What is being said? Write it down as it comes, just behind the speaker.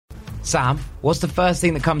Sam, what's the first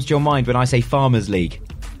thing that comes to your mind when I say Farmers League?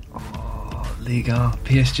 Oh, Liga,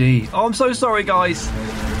 PSG. Oh, I'm so sorry, guys.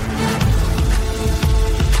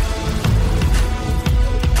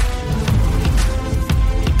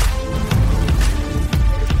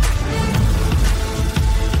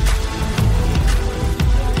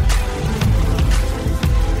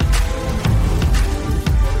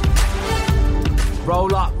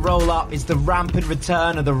 Roll up. It's the rampant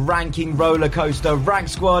return of the ranking roller coaster. Rank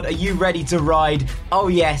Squad, are you ready to ride? Oh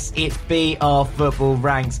yes, it's BR Football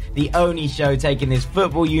Ranks, the only show taking this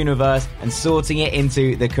football universe and sorting it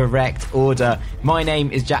into the correct order. My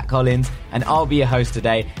name is Jack Collins and I'll be your host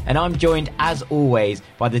today, and I'm joined as always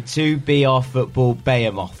by the two BR Football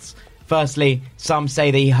behemoths. Firstly, some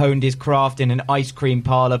say that he honed his craft in an ice cream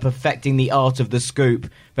parlour, perfecting the art of the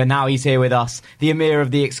scoop. But now he's here with us, the Emir of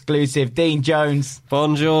the exclusive, Dean Jones.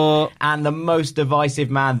 Bonjour. And the most divisive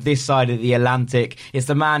man this side of the Atlantic. It's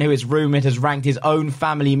the man who it's rumoured has ranked his own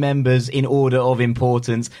family members in order of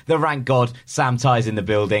importance. The rank god, Sam Tighe's in the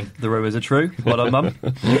building. The rumours are true. Well done, Mum.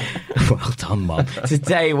 Well done, Mum.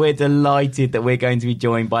 Today we're delighted that we're going to be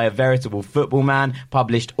joined by a veritable football man,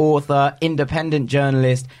 published author, independent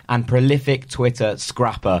journalist and prolific Twitter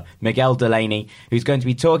scrapper, Miguel Delaney, who's going to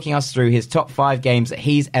be talking us through his top 5 games that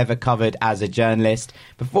he's ever covered as a journalist.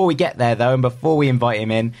 Before we get there though, and before we invite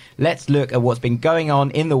him in, let's look at what's been going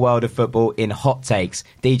on in the world of football in hot takes.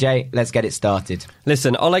 DJ, let's get it started.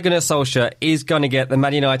 Listen, Ole Gunnar Solskjaer is going to get the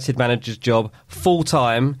Man United manager's job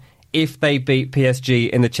full-time if they beat PSG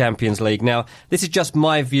in the Champions League. Now, this is just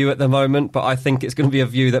my view at the moment, but I think it's going to be a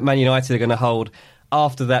view that Man United are going to hold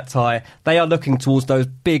after that tie. They are looking towards those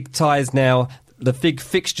big ties now, the big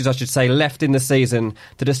fixtures, I should say, left in the season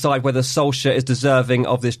to decide whether Solskjaer is deserving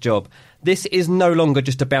of this job. This is no longer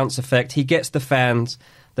just a bounce effect. He gets the fans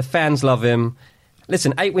love him.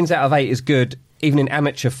 Listen, 8 wins out of 8 is good, even in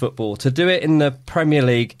amateur football. To do it in the Premier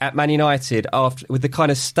League at Man United, after with the kind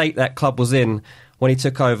of state that club was in when he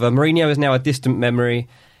took over, Mourinho is now a distant memory.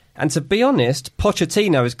 And to be honest,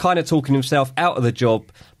 Pochettino is kind of talking himself out of the job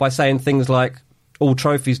by saying things like, all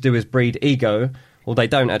trophies do is breed ego. Well, they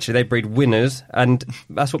don't actually. They breed winners, and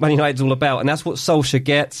that's what Man United's all about, and that's what Solskjaer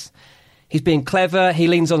gets. He's being clever. He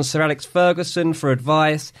leans on Sir Alex Ferguson for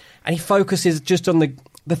advice, and he focuses just on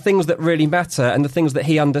the things that really matter and the things that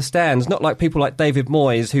he understands, not like people like David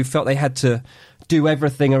Moyes, who felt they had to do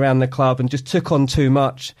everything around the club and just took on too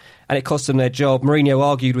much, and it cost them their job. Mourinho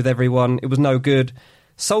argued with everyone. It was no good.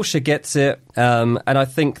 Solskjaer gets it, and I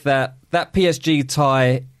think that PSG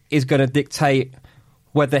tie is going to dictate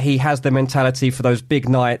whether he has the mentality for those big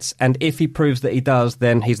nights, and if he proves that he does,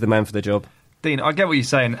 then he's the man for the job. Dean, I get what you're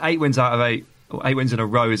saying. 8 wins out of 8, or 8 wins in a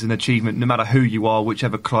row is an achievement, no matter who you are,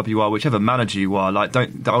 whichever club you are, whichever manager you are. Like, I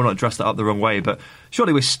want to dress that up the wrong way, but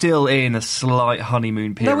surely we're still in a slight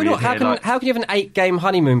honeymoon period. No, we're not. Here. How can you have an 8-game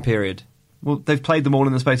honeymoon period? Well, they've played them all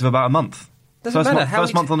in the space of about a month. Doesn't matter.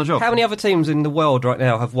 First month on the job. How many other teams in the world right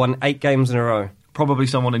now have won 8 games in a row? Probably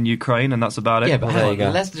someone in Ukraine, and that's about it. Yeah, but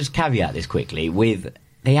let's just caveat this quickly with,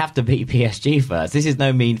 they have to beat PSG first. This is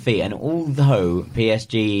no mean feat. And although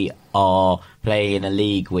PSG are playing in a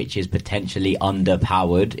league which is potentially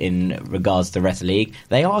underpowered in regards to the rest of the league,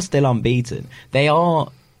 they are still unbeaten. They are,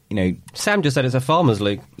 Sam just said it's a farmers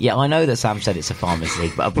league. Yeah, I know that Sam said it's a farmers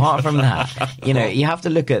league, but apart from that, you have to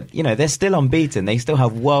look at, they're still unbeaten. They still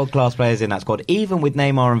have world-class players in that squad. Even with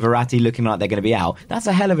Neymar and Verratti looking like they're going to be out, that's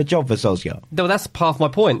a hell of a job for Solskjaer. No, that's half my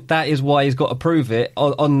point. That is why he's got to prove it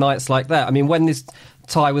on nights like that. I mean, when this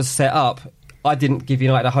tie was set up, I didn't give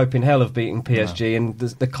United a hope in hell of beating PSG, and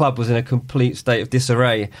the club was in a complete state of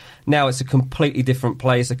disarray. Now it's a completely different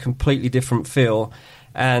place, a completely different feel,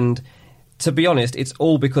 and to be honest, it's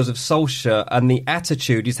all because of Solskjaer and the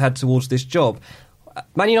attitude he's had towards this job.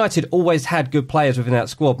 Man United always had good players within that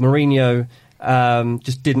squad. Mourinho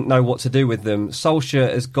just didn't know what to do with them.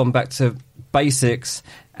 Solskjaer has gone back to basics,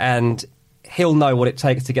 and he'll know what it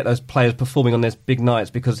takes to get those players performing on those big nights,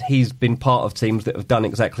 because he's been part of teams that have done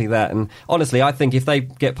exactly that. And honestly, I think if they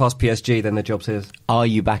get past PSG, then the job's his. Are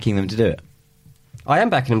you backing them to do it? I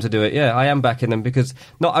am backing them to do it, yeah. I am backing them, because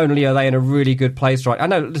not only are they in a really good place, right? I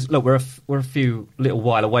know, look, we're a few little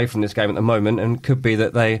while away from this game at the moment, and could be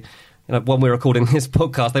that they, when we're recording this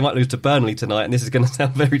podcast, they might lose to Burnley tonight, and this is going to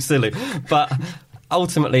sound very silly. But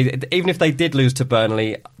ultimately, even if they did lose to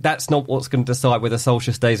Burnley, that's not what's going to decide whether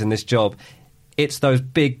Solskjaer stays in this job. It's those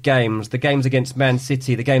big games, the games against Man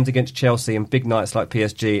City, the games against Chelsea, and big nights like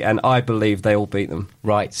PSG, and I believe they all beat them.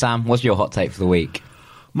 Right, Sam, what's your hot take for the week?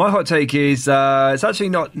 My hot take is it's actually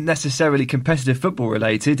not necessarily competitive football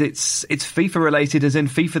related. It's FIFA related, as in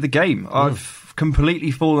FIFA the game. I've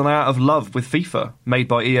completely fallen out of love with FIFA, made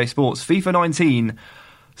by EA Sports. FIFA 19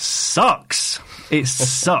 sucks. It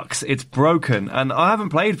sucks. It's broken. And I haven't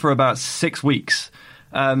played for about 6 weeks.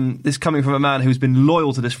 This coming from a man who's been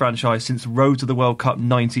loyal to this franchise since Road to the World Cup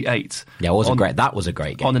 98. Yeah, that was a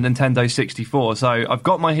great game. On the Nintendo 64. So I've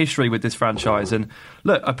got my history with this franchise. And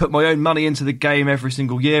look, I put my own money into the game every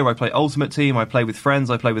single year. I play Ultimate Team. I play with friends.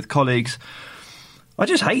 I play with colleagues. I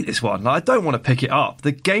just hate this one. I don't want to pick it up.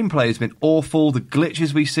 The gameplay has been awful. The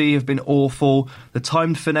glitches we see have been awful. The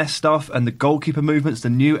timed finesse stuff and the goalkeeper movements, the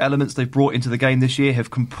new elements they've brought into the game this year have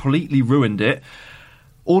completely ruined it.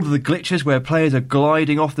 All of the glitches where players are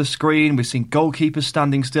gliding off the screen. We've seen goalkeepers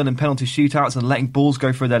standing still in penalty shootouts and letting balls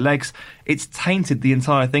go through their legs. It's tainted the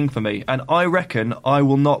entire thing for me. And I reckon I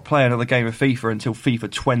will not play another game of FIFA until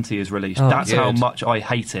FIFA 20 is released. That's how much I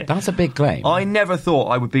hate it. That's a big claim. I never thought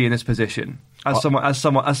I would be in this position as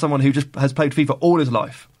someone who just has played FIFA all his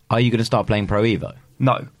life. Are you going to start playing Pro Evo?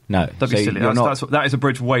 No. Don't be silly. That is a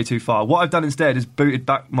bridge way too far. What I've done instead is booted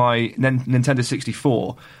back my Nintendo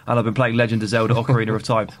 64 and I've been playing Legend of Zelda Ocarina of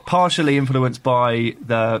Time, partially influenced by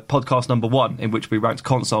the podcast number 1 in which we ranked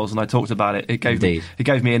consoles and I talked about it. It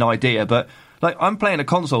gave me an idea, but like I'm playing a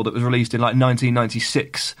console that was released in like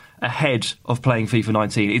 1996 ahead of playing FIFA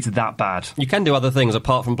 19. It's that bad. You can do other things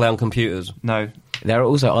apart from play on computers. No. There are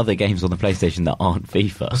also other games on the PlayStation that aren't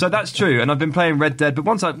FIFA. So that's true, and I've been playing Red Dead, but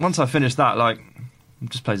once I finish that, like, I'll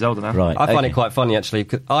just play Zelda now. Right. I find it quite funny, actually,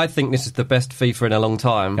 because I think this is the best FIFA in a long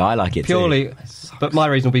time. Yeah, I like it purely, too. But my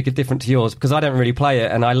reason will be different to yours, because I don't really play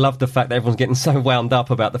it, and I love the fact that everyone's getting so wound up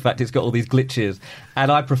about the fact it's got all these glitches.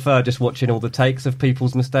 And I prefer just watching all the takes of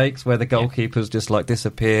people's mistakes, where the goalkeepers just, like,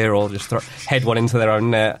 disappear or just head one into their own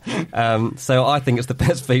net. So I think it's the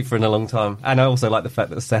best FIFA in a long time. And I also like the fact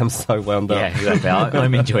that Sam's so wound up. Yeah, exactly.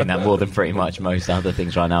 I'm enjoying that more than pretty much most other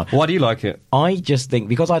things right now. Why do you like it? I just think,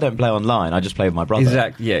 because I don't play online, I just play with my brother.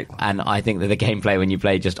 Exactly, yeah. And I think that the gameplay when you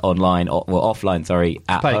play just online, offline,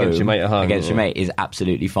 at play home, against your mate is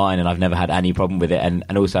absolutely fine, and I've never had any problem with it.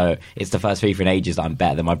 And also, it's the first FIFA in ages that I'm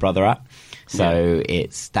better than my brother at. So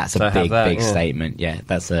that's a big statement. Yeah,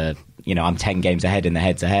 that's I'm 10 games ahead in the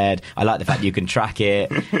head-to-head. I like the fact you can track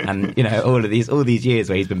it, and all these years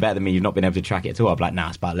where he's been better than me, you've not been able to track it at all. I'm like,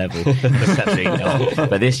 it's about level.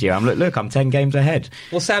 But this year, I'm look, I'm 10 games ahead.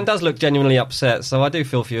 Well, Sam does look genuinely upset, so I do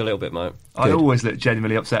feel for you a little bit, mate. I always look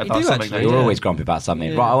genuinely upset about something. You're always grumpy about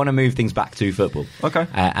something. Yeah. Right, I want to move things back to football. Okay.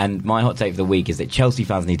 And my hot take of the week is that Chelsea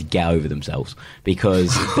fans need to get over themselves,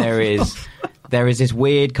 because there is this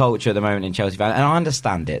weird culture at the moment in Chelsea fans, and I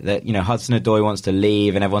understand it, that Hudson-Odoi wants to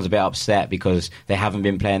leave and everyone's a bit upset because they haven't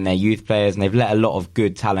been playing their youth players and they've let a lot of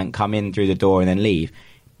good talent come in through the door and then leave.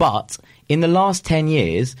 But in the last 10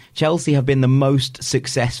 years, Chelsea have been the most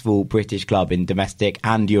successful British club in domestic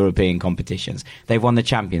and European competitions. They've won the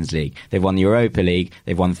Champions League, they've won the Europa League,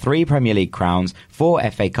 they've won 3 Premier League crowns, 4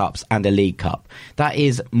 FA Cups and a League Cup. That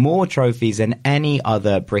is more trophies than any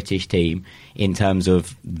other British team in terms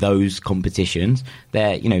of those competitions.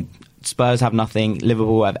 Spurs have nothing,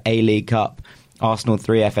 Liverpool have a League Cup, Arsenal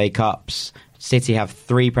 3 FA Cups, City have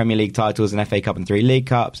 3 Premier League titles, an FA Cup and 3 League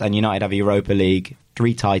Cups, and United have a Europa League,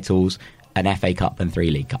 3 titles, an FA Cup and 3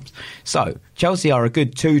 League Cups. So Chelsea are a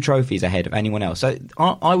good 2 trophies ahead of anyone else. So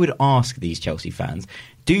I would ask these Chelsea fans,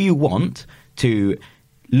 do you want to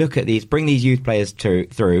look at these, bring these youth players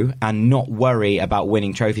through and not worry about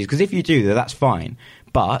winning trophies? Because if you do, that's fine.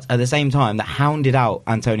 But at the same time, that hounded out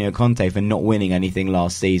Antonio Conte for not winning anything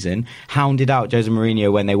last season, hounded out Jose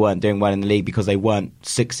Mourinho when they weren't doing well in the league because they weren't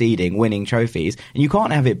succeeding, winning trophies. And you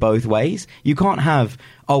can't have it both ways. You can't have,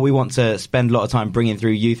 we want to spend a lot of time bringing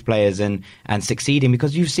through youth players and succeeding,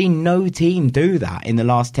 because you've seen no team do that in the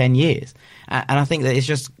last 10 years. And I think that it's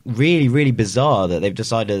just really, really bizarre that they've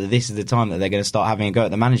decided that this is the time that they're going to start having a go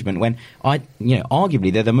at the management, when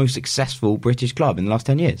arguably they're the most successful British club in the last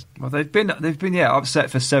 10 years. Well, they've been upset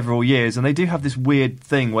for several years, and they do have this weird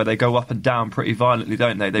thing where they go up and down pretty violently,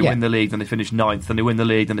 don't they? They win the league, then they finish 9th, then they win the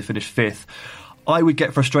league, then they finish 5th. I would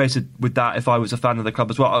get frustrated with that if I was a fan of the club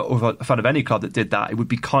as well, or a fan of any club that did that. It would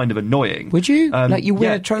be kind of annoying. Would you? You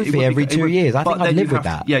win a trophy every 2 years. I think I'd live with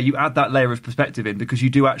that. Yeah, you add that layer of perspective in, because you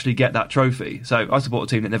do actually get that trophy. So I support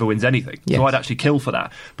a team that never wins anything. Yes. So I'd actually kill for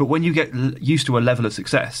that. But when you get used to a level of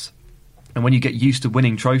success, and when you get used to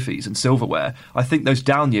winning trophies and silverware, I think those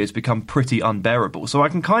down years become pretty unbearable. So I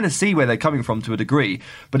can kind of see where they're coming from to a degree,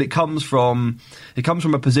 but it comes from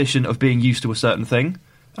a position of being used to a certain thing.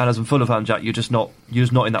 And as a Fulham fan, Jack, you're just not in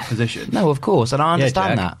that position. No, of course, and I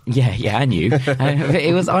understand that. Yeah, and you.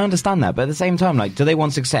 I understand that, but at the same time, do they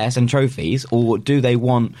want success and trophies, or do they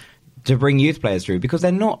want to bring youth players through? Because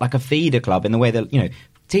they're not like a feeder club in the way that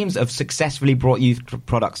teams that have successfully brought youth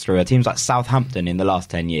products through are teams like Southampton in the last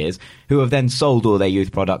 10 years, who have then sold all their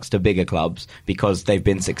youth products to bigger clubs because they've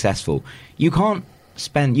been successful. You can't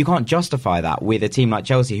justify that with a team like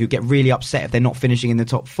Chelsea, who get really upset if they're not finishing in the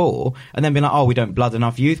top 4 and then be like, oh, we don't blood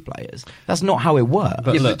enough youth players. That's not how it works.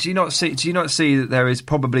 But do you not see that there is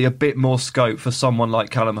probably a bit more scope for someone like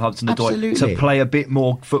Callum Hudson-Odoi to play a bit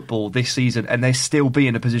more football this season, and they still be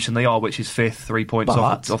in the position they are, which is 5th, 3 points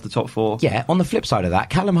off the top 4? Yeah, on the flip side of that,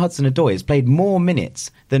 Callum Hudson-Odoi has played more minutes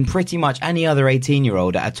than pretty much any other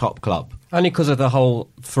 18-year-old at a top club. Only because of the whole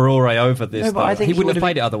furore over this. No, but I think he wouldn't have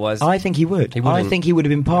played it otherwise. I think he would. I think he would have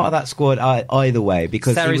been part of that squad either way.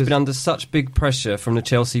 Because Sarri's been under such big pressure from the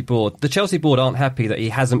Chelsea board. The Chelsea board aren't happy that he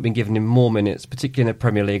hasn't been giving him more minutes, particularly in the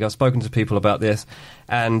Premier League. I've spoken to people about this,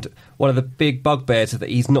 and one of the big bugbears is that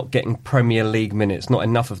he's not getting Premier League minutes, not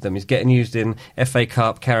enough of them. He's getting used in FA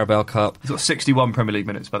Cup, Carabao Cup. He's got 61 Premier League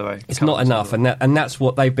minutes, by the way. It's not enough, and that's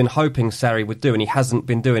what they've been hoping Sarri would do, and he hasn't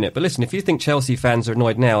been doing it. But listen, if you think Chelsea fans are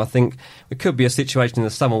annoyed now, I think it could be a situation in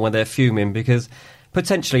the summer when they're fuming, because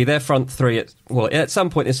potentially their front three, at some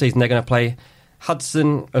point this season, they're going to play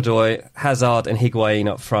Hudson-Odoi, Hazard and Higuain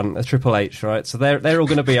up front, a Triple H, right? So they're all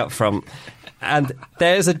going to be up front. And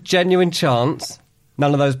there's a genuine chance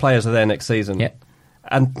none of those players are there next season. Yep.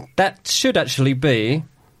 And that should actually be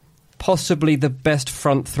possibly the best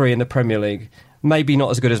front three in the Premier League. Maybe not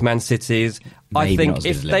as good as Man City's. I think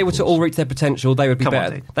if they were to all reach their potential, they would be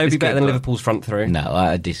better. They would be better than Liverpool's front three. No,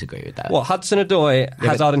 I disagree with that. What, Hudson-Odoi,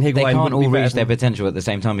 Hazard and Higuain? They can't all reach their potential at the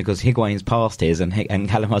same time, because Higuain's past his and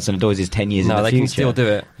Callum Hudson-Odoi's is 10 years in the future. No, they can still do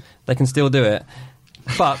it. They can still do it.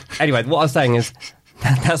 But anyway, what I was saying is,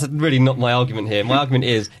 that's really not my argument here. My argument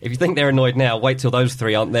is, if you think they're annoyed now, wait till those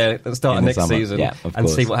three aren't there at the start of next season and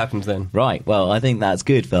see what happens then. Right, well, I think that's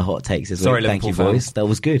good for hot takes this week. Thank you, boys. That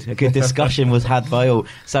was good. A good discussion was had by all.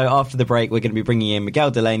 So after the break, we're going to be bringing in Miguel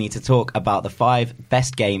Delaney to talk about the 5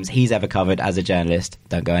 best games he's ever covered as a journalist.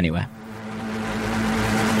 Don't go anywhere.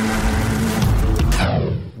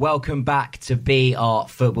 Welcome back to BR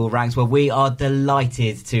Football Ranks, where we are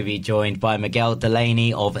delighted to be joined by Miguel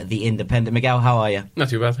Delaney of The Independent. Miguel, how are you? Not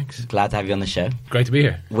too bad, thanks. Glad to have you on the show. Great to be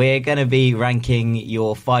here. We're going to be ranking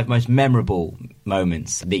your 5 most memorable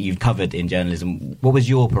moments that you've covered in journalism. What was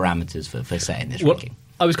your parameters for setting this ranking?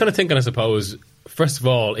 I was kind of thinking, I suppose, first of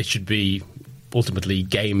all, it should be ultimately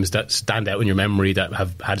games that stand out in your memory, that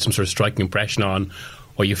have had some sort of striking impression on,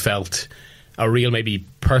 or you felt a real maybe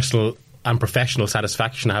personal and professional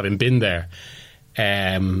satisfaction having been there,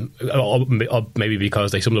 or maybe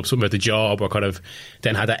because they summed up something about the job, or kind of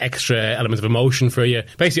then had that extra element of emotion for you.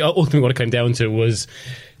 Basically, ultimately what it came down to was,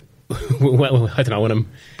 well, I don't know, when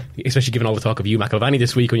especially given all the talk of you, McIlvanney,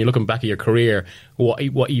 this week, when you're looking back at your career,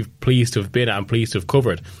 what you've pleased to have been at and pleased to have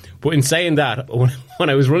covered. But in saying that,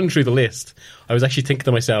 when I was running through the list, I was actually thinking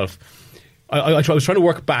to myself, I was trying to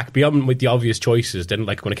work back beyond with the obvious choices. Then,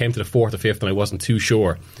 like, when it came to the 4th or 5th and I wasn't too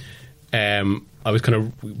sure, I was kind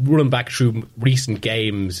of running back through recent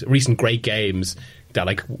great games that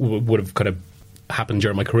like would have kind of happened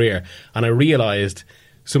during my career, and I realised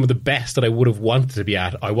some of the best that I would have wanted to be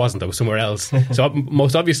at, I wasn't. I was somewhere else. So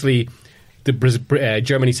most obviously, the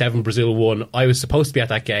Germany 7, Brazil 1. I was supposed to be at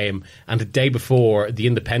that game, and the day before, The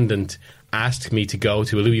Independent asked me to go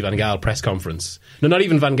to a Louis van Gaal press conference. No, not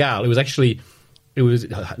even Van Gaal. It was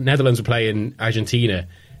Netherlands were playing Argentina,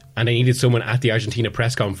 and they needed someone at the Argentina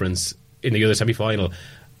press conference in the other semi-final,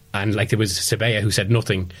 and like there was Sebea who said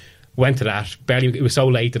nothing. Went to that, barely. It was so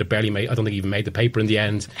late that it barely made. I don't think it even made the paper in the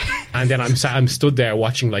end. And then I'm stood there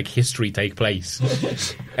watching like history take place.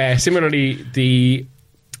 Similarly, the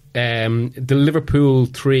Liverpool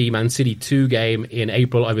 3, Man City 2 game in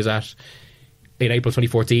April, I was at in April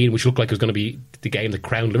 2014, which looked like it was going to be the game that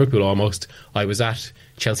crowned Liverpool almost. I was at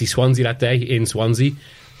Chelsea-Swansea that day in Swansea.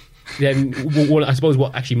 Then I suppose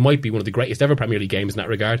what actually might be one of the greatest ever Premier League games in that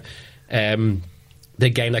regard, the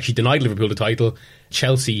game that actually denied Liverpool the title,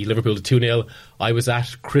 Chelsea-Liverpool 2-0. I was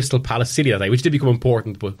at Crystal Palace City that day, which did become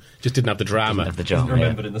important, but just didn't have the drama. Didn't have the drama,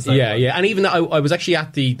 remembered in the same yeah. And even that, I was actually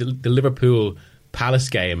at the Liverpool Palace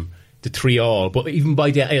game, the 3-3, but even by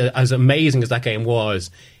as amazing as that game was,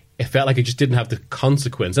 it felt like it just didn't have the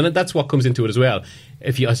consequence. And that's what comes into it as well.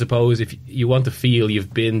 I suppose if you want to feel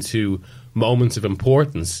you've been to moments of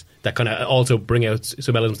importance that kind of also bring out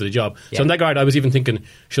some elements of the job. Yeah. So in that regard, I was even thinking,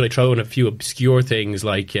 should I throw in a few obscure things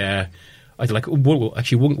like one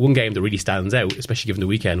game that really stands out, especially given the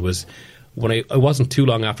weekend, was when I wasn't too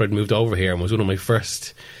long after I'd moved over here, and was one of my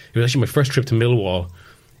first. It was actually my first trip to Millwall.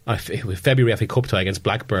 It was February FA Cup tie against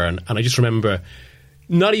Blackburn, and I just remember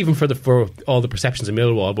not even for all the perceptions of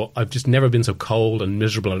Millwall, but I've just never been so cold and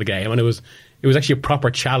miserable at a game, and it was actually a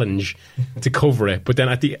proper challenge to cover it. But then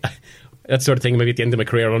that sort of thing, maybe at the end of my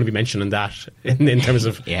career, I'll only be mentioning that in terms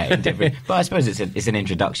of different. But I suppose it's an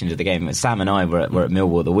introduction to the game. Sam and I were at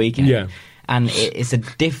Millwall the weekend, and it's a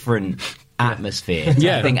different atmosphere.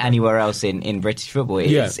 Yeah. I think anywhere else in British football,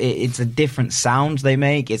 it's a different sound they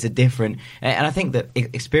make. It's a different, and I think that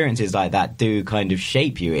experiences like that do kind of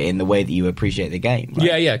shape you in the way that you appreciate the game.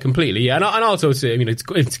 Right? Yeah, completely. Yeah, and also, I mean, it's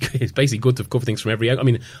basically good to cover things from every. I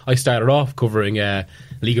mean, I started off covering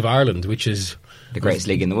League of Ireland, which is the greatest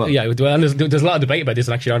league in the world. Yeah, well, and there's a lot of debate about this,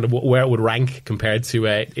 and actually, on where it would rank compared to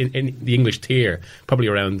in the English tier, probably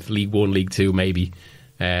around League One, League Two, maybe.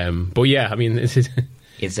 But yeah, I mean,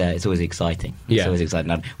 it's always exciting. It's Yeah. always exciting.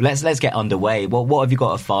 Well, let's get underway. What have you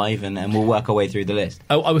got at 5, and we'll work our way through the list.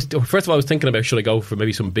 First of all, I was thinking about should I go for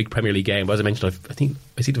maybe some big Premier League game. But as I mentioned, I think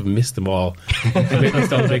I seem to have missed them all. I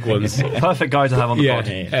missed all the big ones. Perfect guy to have on the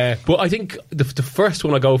pod. But I think the first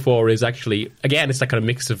one I go for is actually, again, it's that kind of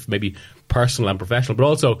mix of maybe personal and professional, but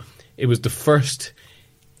also it was the first.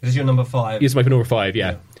 This is your number 5. It's my number 5.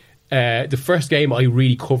 Yeah. The first game I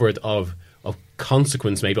really covered of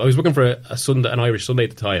consequence. Maybe I was working for an Irish Sunday at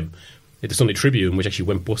the time, the Sunday Tribune, which actually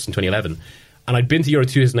went bust in 2011. And I'd been to Euro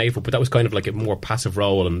 2008, but that was kind of like a more passive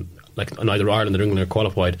role, and like neither Ireland or England are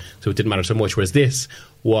qualified, so it didn't matter so much. Whereas this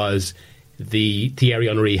was the Thierry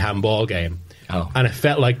Henry handball game, and it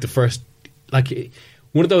felt like the first, like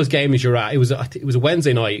one of those games you're at. It was a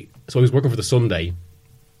Wednesday night, so I was working for the Sunday,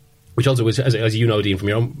 which also was, as you know, Dean, from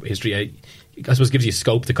your own history, I suppose gives you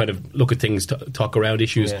scope to kind of look at things, talk around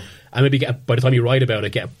issues, and maybe by the time you write about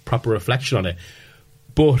it, get a proper reflection on it.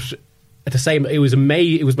 But at the same, it was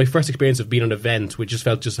my first experience of being at an event which just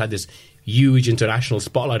had this huge international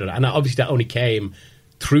spotlight on it, and obviously that only came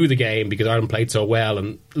through the game because Ireland played so well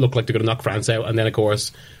and looked like they're going to knock France out, and then of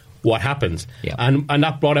course what happened, and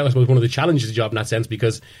that brought out, I suppose, one of the challenges of the job in that sense,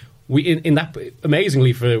 because we in that,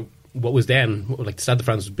 amazingly, for what was then, like the Stade de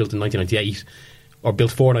France was built in 1998, or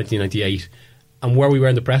built for 1998, and where we were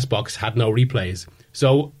in the press box had no replays.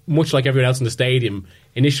 So much like everyone else in the stadium,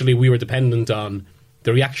 initially we were dependent on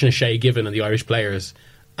the reaction of Shea Given and the Irish players,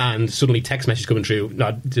 and suddenly text message coming through,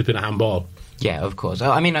 no, it's been a handball. Yeah, of course.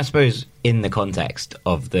 I mean, I suppose in the context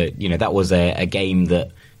of that was a game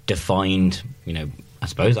that defined, I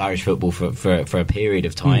suppose, Irish football for a period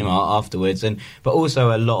of time afterwards, but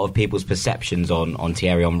also a lot of people's perceptions on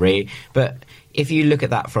Thierry Henry. But if you look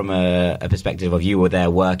at that from a perspective of you were there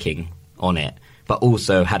working on it, but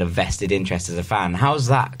also had a vested interest as a fan, how's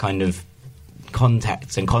that kind of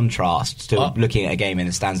context and contrast to looking at a game in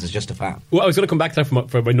the stands as just a fan? Well, I was going to come back to that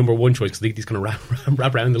for my number 1 choice, because I think these kind of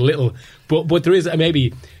wrap around a little. But there is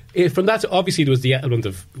maybe from that, obviously there was the element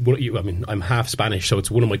of, I mean, I'm half Spanish, so it's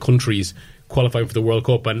one of my countries qualifying for the World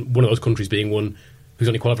Cup, and one of those countries being one who's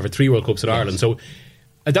only qualified for 3 World Cups in Ireland. So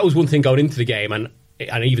that was one thing going into the game, and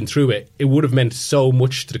even through it, it would have meant so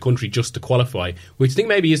much to the country just to qualify, which I think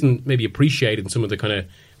maybe isn't appreciated in some of the kind of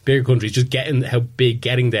bigger countries, just getting how big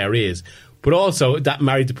getting there is. But also that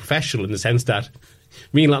married to professional, in the sense that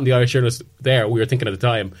me and a lot of the Irish journalists there, we were thinking at the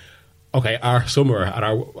time, okay, our summer and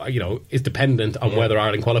our is dependent on whether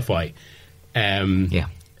Ireland qualify. And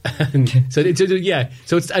so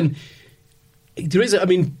it's, and there is, I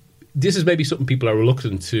mean, this is maybe something people are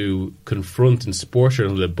reluctant to confront in sport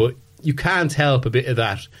journalism, but you can't help a bit of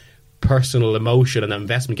that personal emotion and that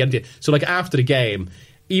investment getting to you. So like after the game,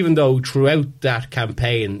 even though throughout that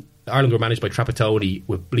campaign Ireland were managed by Trapattoni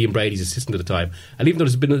with Liam Brady's assistant at the time, and even though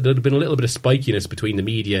there's been a little bit of spikiness between the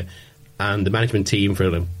media and the management team for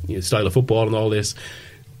the style of football and all this,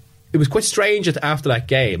 it was quite strange that after that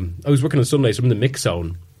game, I was working on Sunday, so I'm in the mix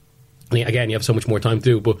zone, and again, you have so much more time to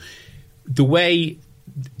do, but the way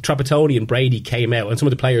Trapattoni and Brady came out, and some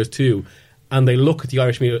of the players too, and they look at the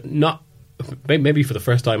Irish media, not maybe for the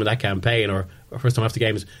first time in that campaign or first time after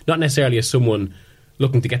games, not necessarily as someone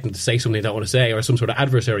looking to get them to say something they don't want to say or some sort of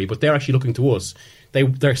adversary, but they're actually looking to us.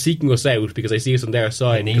 They're seeking us out because they see us on their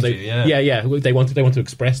side. They need They want to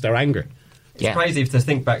express their anger. It's crazy to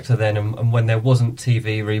think back to then and when there wasn't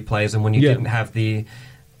TV replays and when you didn't have the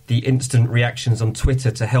instant reactions on Twitter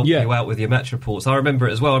to help you out with your match reports. I remember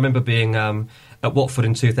it as well. I remember being at Watford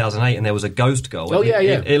in 2008 and there was a ghost goal.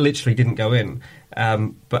 It literally didn't go in.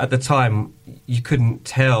 But at the time, you couldn't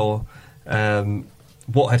tell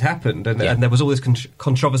what had happened, and there was all this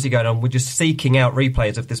controversy going on. We're just seeking out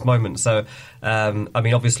replays of this moment. So, I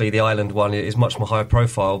mean, obviously the Ireland one is much more high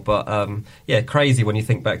profile, but crazy when you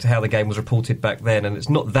think back to how the game was reported back then, and it's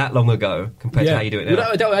not that long ago compared to how you do it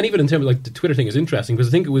now. And even in terms of like the Twitter thing is interesting, because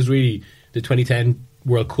I think it was really the 2010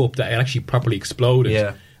 World Cup that it actually properly exploded.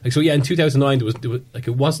 Yeah. Like, so yeah, in 2009 there was like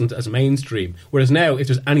it wasn't as mainstream. Whereas now, if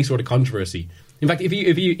there's any sort of controversy, in fact, if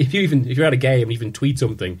you're at a game and even tweet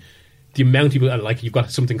something, the amount of people like you've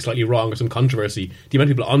got something slightly wrong or some controversy, the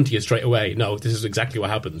amount of people onto you straight away. No, this is exactly what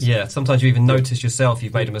happens. Yeah, sometimes you even notice yourself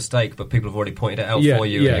you've made a mistake, but people have already pointed it out for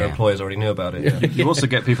you, and your employers already knew about it. Yeah. You also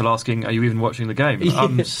get people asking, "Are you even watching the game?"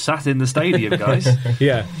 I'm sat in the stadium, guys.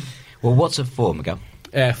 Yeah. Well, what's it for, Miguel?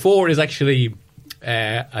 4 is actually,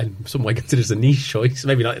 and some might consider this a niche choice,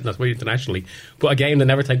 maybe not very internationally, but a game that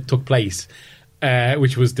never took place,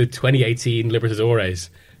 which was the 2018 Libertadores.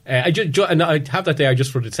 And I have that there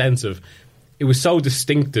just for the sense of it was so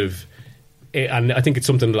distinctive, and I think it's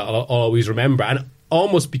something that I'll always remember. And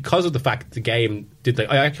almost because of the fact that the game did,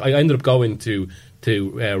 I ended up going to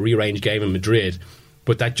a rearranged game in Madrid,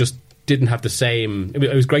 but that just didn't have the same. I mean,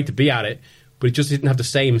 it was great to be at it, but it just didn't have the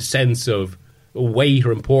same sense of weight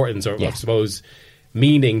or importance, or I suppose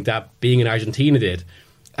meaning that being in Argentina did.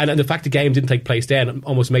 And the fact the game didn't take place then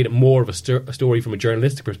almost made it more of a story from a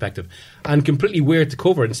journalistic perspective, and completely weird to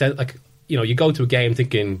cover. And like, you know, you go to a game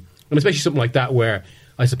thinking, and especially something like that where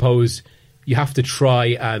I suppose you have to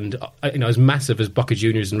try and, you know, as massive as Boca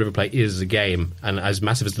Juniors and River Plate is as a game, and as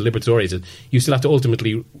massive as the Libertadores is, you still have to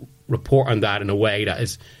ultimately report on that in a way that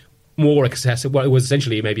is more accessible. Well, it was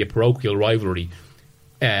essentially maybe a parochial rivalry,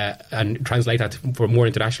 and translate that for a more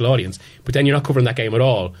international audience. But then you're not covering that game at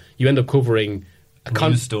all. You end up covering a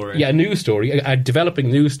news story. Yeah, a news story, a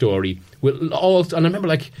developing news story. And I remember,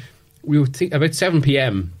 like, we were about 7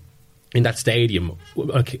 p.m. in that stadium,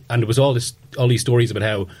 and there was all these stories about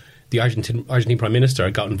how the Argentine Prime Minister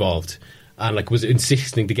got involved and like was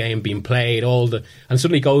insisting the game being played. And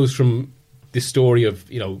suddenly it goes from this story of,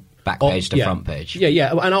 you know, back page to front page.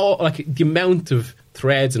 Yeah, and all, like, the amount of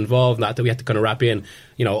threads involved in that we had to kind of wrap in.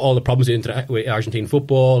 You know, all the problems with Argentine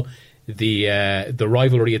football, the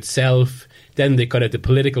rivalry itself. Then the kind of the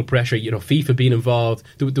political pressure, you know, FIFA being involved.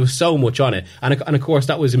 There was so much on it, and of course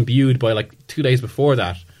that was imbued by like 2 days before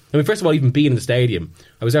that. I mean, first of all, even being in the stadium,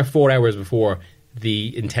 I was there 4 hours before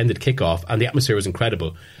the intended kickoff, and the atmosphere was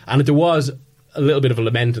incredible. And there was a little bit of a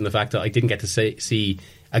lament in the fact that I didn't get to see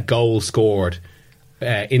a goal scored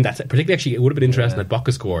in that. Particularly, actually, it would have been interesting that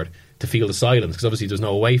Boca scored to feel the silence, because obviously there's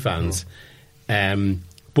no away fans.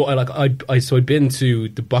 But I'd been to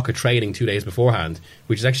the Boca training 2 days beforehand,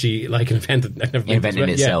 which is actually like an event that I've never been to. Event in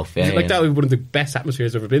itself, yeah. Like that was one of the best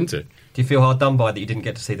atmospheres I've ever been to. Do you feel hard done by that you didn't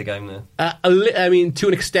get to see the game there? I mean, to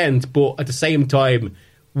an extent, but at the same time,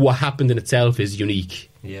 what happened in itself is unique.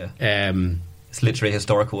 Yeah. It's literally a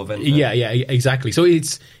historical event. Yeah, exactly. So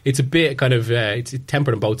it's a bit kind of it's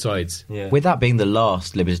tempered on both sides. Yeah. With that being the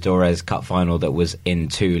last Libertadores Cup final that was in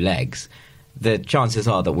 2 legs, the chances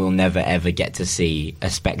are that we'll never ever get to see a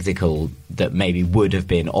spectacle that maybe would have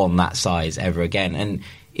been on that size ever again. And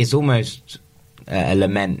it's almost a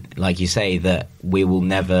lament, like you say, that we will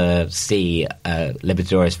never see a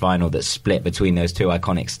Libertadores final that's split between those 2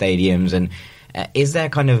 iconic stadiums. And is there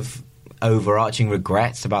kind of overarching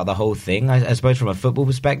regrets about the whole thing, I suppose, from a football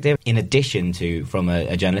perspective, in addition to from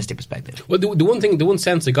a journalistic perspective? Well, the one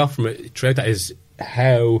sense I got from it throughout that is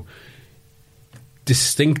how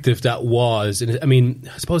distinctive that was. And I mean,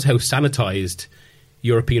 I suppose how sanitised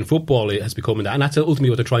European football has become in that, and that's ultimately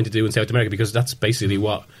what they're trying to do in South America, because that's basically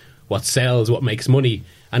what sells, what makes money,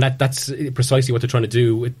 and that's precisely what they're trying to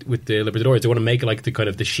do with the Libertadores. They want to make it like the kind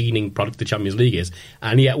of the sheening product the Champions League is,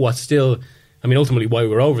 and yet what's still, I mean, ultimately why we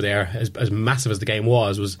were over there, as massive as the game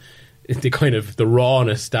was the kind of the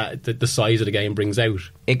rawness that the size of the game brings out.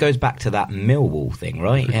 It goes back to that Millwall thing,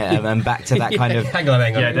 right? And back to that kind of... Hang on.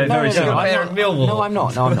 Yeah, they're very similar. I'm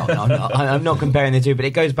not. I'm not comparing the two, but it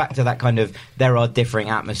goes back to that kind of, there are differing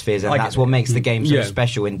atmospheres, and that's what makes the game so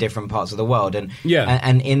special in different parts of the world. And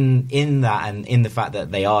in that, and in the fact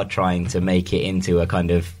that they are trying to make it into a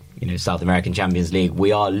kind of, you know, South American Champions League,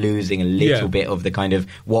 we are losing a little bit of the kind of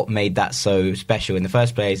what made that so special in the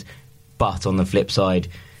first place. But on the flip side,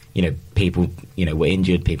 you know, people, you know, were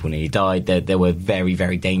injured, people nearly died. There were very,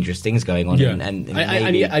 very dangerous things going on, and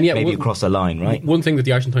maybe across a line, right? One thing that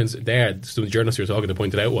the Argentines there, some journalists who were talking to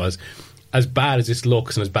pointed out was, as bad as this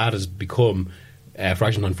looks and as bad as it's become for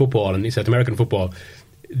Argentine football and South American football,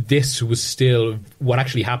 this was still what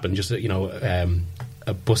actually happened. Just, you know,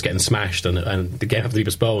 a bus getting smashed and the game having to be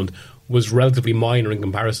postponed was relatively minor in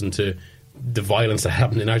comparison to the violence that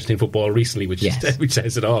happened in Argentine football recently, which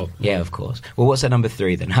says it all. Yeah, of course. Well, what's at number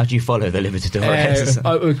 3 then? How do you follow the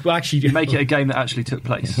Libertadores? Well, actually, make it a game that actually took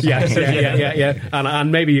place. Yeah.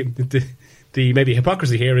 And maybe the maybe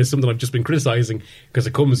hypocrisy here is something I've just been criticising because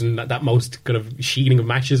it comes in that most kind of shining of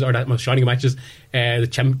matches, or that most shining of matches, the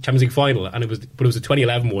Champions League final, and it was a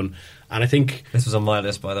 2011 one, and I think this was on my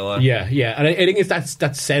list, by the way. Yeah, and I think it's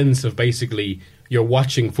that sense of basically you're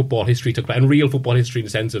watching football history took place, and real football history in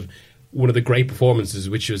the sense of one of the great performances,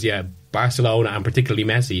 which was Barcelona and particularly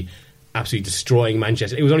Messi absolutely destroying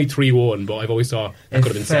Manchester. It was only 3-1, but I've always thought it could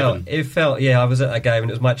have been 7. It felt, I was at that game,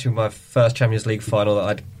 and it was actually my first Champions League final that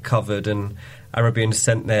I'd covered, and I remember being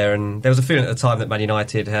sent there, and there was a feeling at the time that Man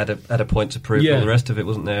United had a point to prove, all the rest of it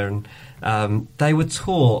wasn't there, and they were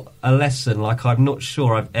taught a lesson like I'm not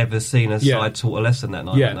sure I've ever seen a side taught a lesson that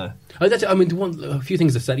night. Yeah. A few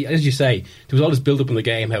things that said, as you say, there was all this build-up in the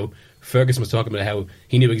game, how Ferguson was talking about how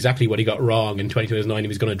he knew exactly what he got wrong in 2009, he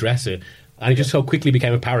was going to address it. And it just so quickly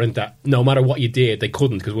became apparent that no matter what you did, they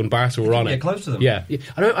couldn't, because when Barca were on it... close to them. Yeah.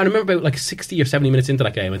 I remember about 60 or 70 minutes into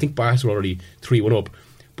that game, I think Barca were already 3-1 up.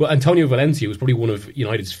 But Antonio Valencia was probably one of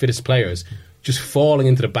United's fittest players, just falling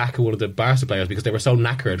into the back of one of the Barca players because they were so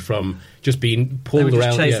knackered from just being pulled they were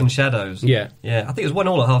around. Just chasing shadows. Yeah. I think it was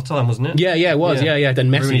 1-1 at half time, wasn't it? Yeah, it was. Yeah. Then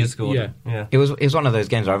Messi Rooney scored. Yeah. It was one of those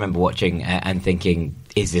games I remember watching and thinking,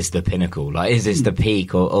 is this the pinnacle? Like, is this the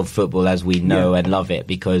peak of football as we know and love it?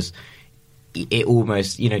 Because it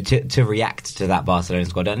almost, to react to that Barcelona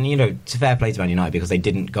squad, and to fair play to Man United because they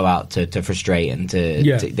didn't go out to frustrate and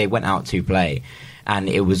they went out to play, and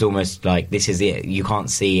it was almost like this is it. You can't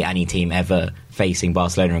see any team ever facing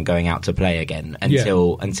Barcelona and going out to play again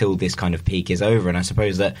until this kind of peak is over. And I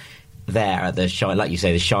suppose that there at the like you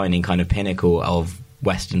say, the shining kind of pinnacle of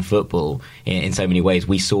Western football in so many ways,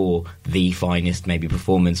 we saw the finest maybe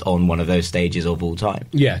performance on one of those stages of all time.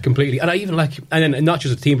 Yeah, completely. And I even and then not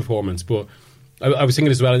just a team performance, but I was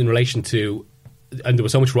thinking as well in relation to, and there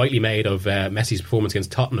was so much rightly made of Messi's performance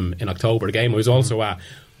against Tottenham in October, a game I was also at,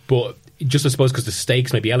 but just I suppose because the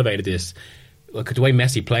stakes maybe elevated this, look at the way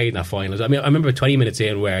Messi played in that final. I mean, I remember 20 minutes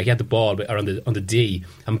in where he had the ball on the D,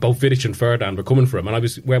 and both Vidic and Ferdinand were coming for him, and I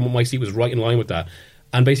was where my seat was right in line with that.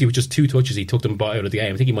 And basically, with just 2 touches, he took them out of the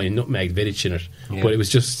game. I think he might have nutmegged Vidic in it, but it was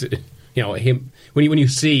just him. When you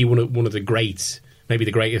see one of the greats, maybe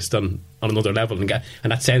the greatest on another level, and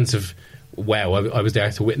that sense of wow, I was there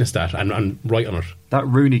to witness that and right on it. That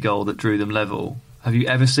Rooney goal that drew them level. Have you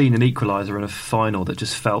ever seen an equaliser in a final that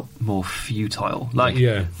just felt more futile?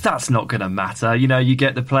 That's not going to matter. You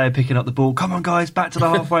get the player picking up the ball. Come on, guys, back to the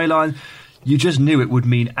halfway line. You just knew it would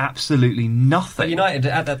mean absolutely nothing. But United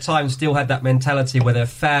at that time still had that mentality where their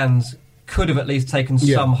fans could have at least taken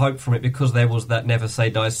some hope from it because there was that never say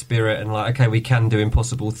die spirit and okay, we can do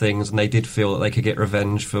impossible things, and they did feel that they could get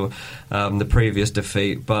revenge for the previous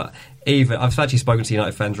defeat. But I've actually spoken to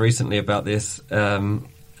United fans recently about this, and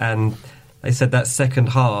they said that second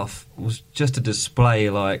half was just a display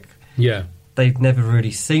they've never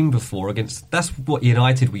really seen before against. That's what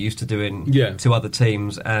United were used to doing to other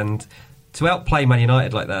teams, and to outplay Man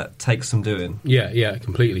United like that takes some doing. Yeah,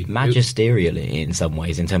 completely. Magisterially in some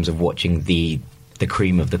ways, in terms of watching the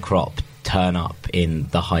cream of the crop turn up in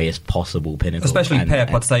the highest possible pinnacle. Especially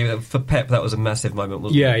Pep, I'd say for Pep that was a massive moment,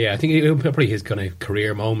 wasn't it? Yeah, I think it was probably his kind of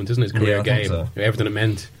career moment, isn't it? His career game. So. Everything it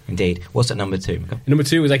meant. Indeed. What's at number 2, Miguel? Number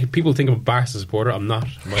 2 is people think I'm a Barca supporter. I'm not.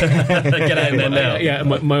 Get out there now. Yeah,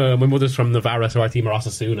 my mother's from Navarra, so our team are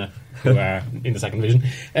Osasuna, who are in the second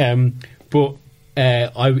division. But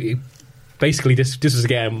basically, this is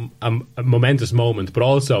again a momentous moment, but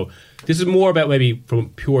also this is more about maybe from a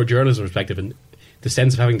pure journalism perspective and the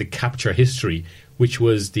sense of having to capture history, which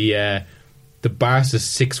was the Barca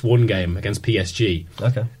 6-1 game against PSG.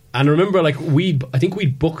 Okay. And I remember, I think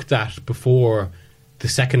we'd booked that before the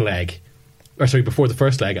second leg, before the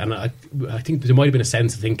first leg, and I think there might have been a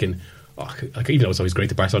sense of thinking, even though it's always great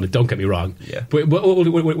to Barcelona, don't get me wrong. Yeah. But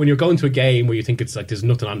when you're going to a game where you think it's there's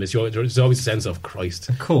nothing on this, there's always a sense of Christ.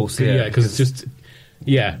 Of course, yeah. Yeah, because it's just...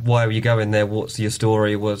 Yeah. Why are you going there? What's your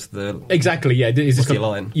story? What's the... Exactly, yeah. What's your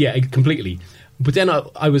line? Yeah, completely. But then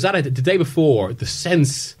I was at it the day before, the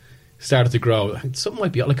sense started to grow. Something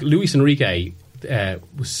might be... Luis Enrique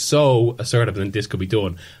was so assertive that this could be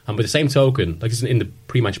done. And by the same token, this is in the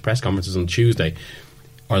pre-match press conferences on Tuesday,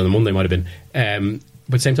 or on the Monday might have been,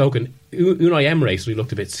 but the same token, Unai Emery suddenly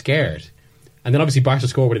looked a bit scared. And then obviously Barca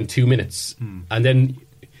scored within 2 minutes. And then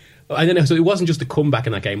so it wasn't just the comeback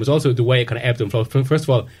in that game, it was also the way it kind of ebbed and flowed. First of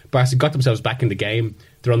all, Barca got themselves back in the game.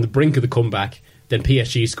 They're on the brink of the comeback. Then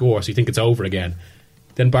PSG score, so you think it's over again.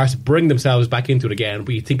 Then Barca bring themselves back into it again,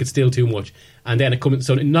 but you think it's still too much. And then it comes.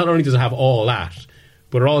 So not only does it have all that,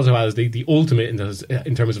 but it also has the ultimate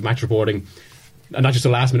in terms of match reporting. And not just a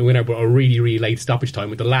last-minute winner, but a really, really late stoppage time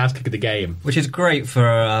with the last kick of the game. Which is great for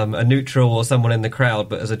a neutral or someone in the crowd,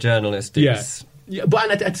 but as a journalist, it's Yeah,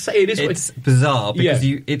 but I'd say it is. It's bizarre because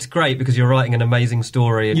it's great because you're writing an amazing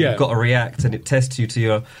story and you've got to react and it tests you to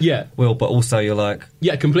your will, but also you're like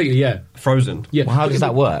completely frozen. Well, how does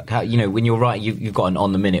that work? How, when you're writing, you've got an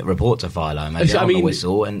on-the-minute report to file, I imagine, on the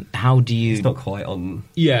whistle, and how do you? It's not quite on.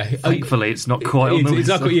 Yeah, thankfully, it's not quite on the it's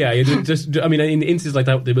whistle. not. In instances like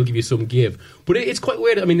that, they will give you some give, but it's quite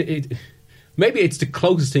weird. I mean, maybe it's the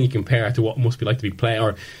closest thing you compare to what it must be like to be playing,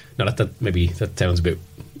 or no, that sounds a bit.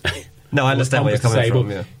 No, I understand where you're coming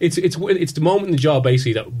from. Yeah. It's the moment in the job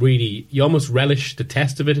basically that really you almost relish the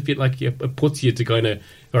test of it. If you like, it puts you to kind of,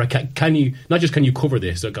 or can you not just can you cover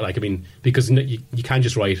this? Like because you can't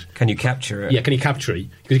just write. Can you capture it? Yeah, can you capture it?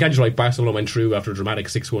 Because you can't just write Barcelona went through after a dramatic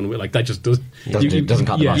 6-1. Like that just doesn't cut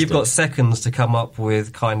the mustard. You've got seconds to come up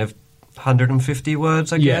with kind of 150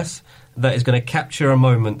 words, I guess. That is going to capture a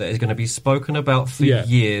moment that is going to be spoken about for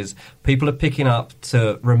years. People are picking up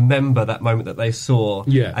to remember that moment that they saw,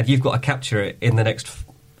 and you've got to capture it in the next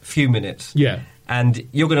few minutes. Yeah. And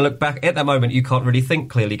you're going to look back at that moment. You can't really think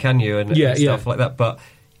clearly, can you? And stuff like that. But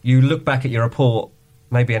you look back at your report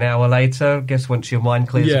maybe an hour later, I guess, once your mind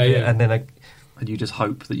clears a bit, and then and you you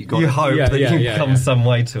hope that you got it. You hope that you can come some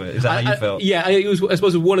way to it. Is that how you felt? Yeah, I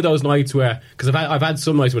suppose one of those nights where, because I've had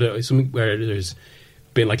some nights where there's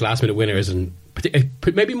been like last minute winners, and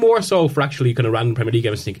maybe more so for actually kind of random Premier League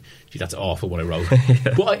games. Think, gee, that's awful what I wrote.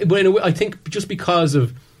 But in a way, I think just because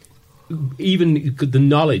of even the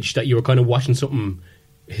knowledge that you were kind of watching something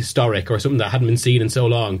historic or something that hadn't been seen in so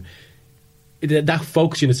long, that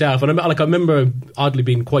focus in itself. And I remember oddly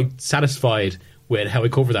being quite satisfied with how I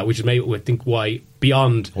covevered that, which is maybe I think why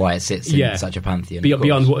it sits in such a pantheon.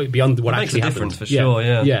 Beyond what actually happened for sure.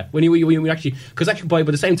 Yeah. When you actually, because actually by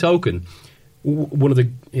the same token, one of the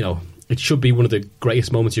it should be one of the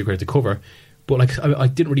greatest moments you're going to cover, but like I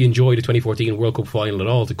didn't really enjoy the 2014 World Cup final at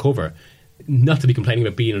all to cover. Not to be complaining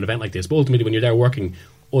about being an event like this, but ultimately when you're there working,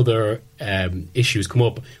 other issues come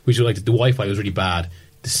up, which were like the Wi-Fi was really bad,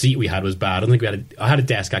 the seat we had was bad. I don't think I had a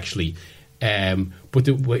desk actually, but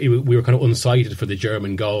we were kind of unsighted for the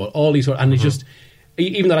German goal. All these and it's just.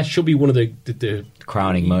 Even that should be one of the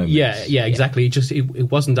crowning moments. Yeah, exactly.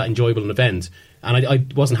 It wasn't that enjoyable an event, and I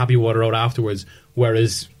wasn't happy with what I wrote afterwards.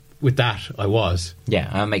 Whereas with that, I was. Yeah,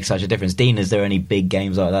 that makes such a difference. Dean, is there any big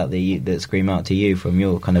games like that that scream out to you from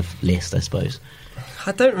your kind of list, I suppose?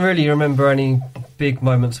 I don't really remember any big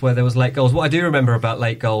moments where there was late goals. What I do remember about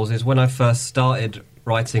late goals is when I first started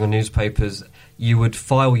writing on newspapers, you would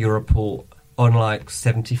file your report on like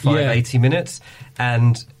 75, 80 minutes,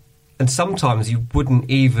 and sometimes you wouldn't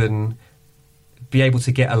even be able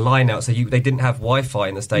to get a line out. So they didn't have Wi-Fi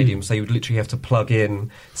in the stadium, so you would literally have to plug in,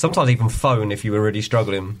 sometimes even phone if you were really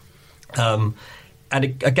struggling. And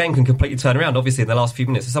a game can completely turn around, obviously, in the last few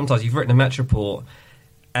minutes. So sometimes you've written a match report,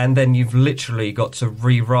 and then you've literally got to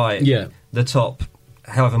rewrite the top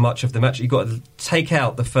however much of the match. You've got to take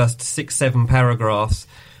out the first 6-7 paragraphs,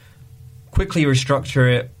 quickly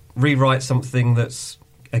restructure it, rewrite something that's,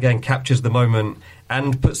 again, captures the moment,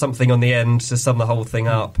 and put something on the end to sum the whole thing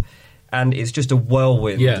up. And it's just a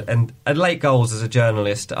whirlwind. Yeah. And late goals as a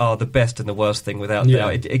journalist are the best and the worst thing, without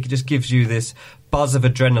doubt. It just gives you this buzz of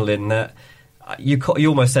adrenaline that you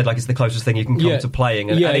almost said like it's the closest thing you can come to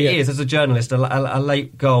playing. And it is, as a journalist, a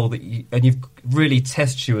late goal that you've really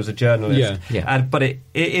tests you as a journalist. But it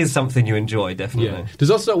is something you enjoy, definitely. Yeah.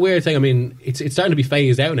 There's also that weird thing, I mean, it's starting to be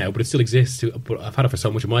phased out now, but it still exists. But I've had it for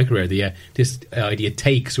so much of my career. This idea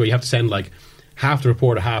takes where you have to send like half the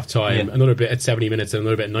report at half time, another bit at 70 minutes, and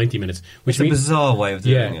another bit at 90 minutes. Which it's a bizarre way of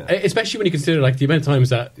doing it. Especially when you consider like the amount of times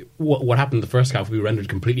that what happened in the first half will be rendered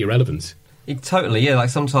completely irrelevant. Totally, yeah. Like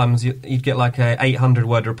sometimes you'd get like a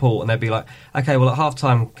 800-word report, and they'd be like, "Okay, well at half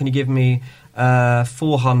time, can you give me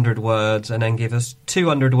 400 words, and then give us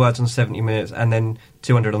 200 words in 70 minutes, and then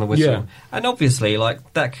 200 on the whistle?" Yeah. And obviously,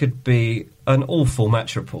 like that could be an awful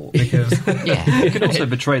match report because it can also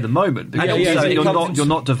betray the moment because you're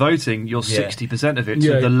not devoting your 60% of it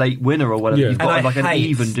to the late winner or whatever. You've got like an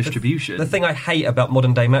even distribution. The thing I hate about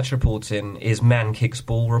modern day match reporting is man kicks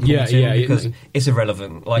ball reporting because it's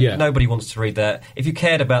irrelevant. Like nobody wants to read that. If you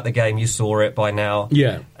cared about the game, you saw it by now.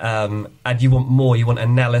 And you want more. You want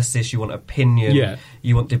analysis. You want opinion.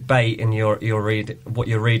 You want debate in your what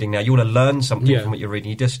you're reading now. You want to learn something from what you're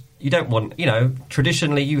reading. You don't want,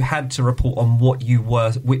 traditionally you had to report on what you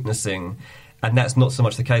were witnessing, and that's not so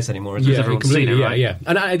much the case anymore. Everyone's seen it, right?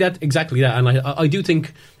 And exactly that. And I do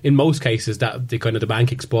think in most cases that the kind of the man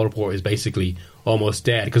kicks ball report is basically almost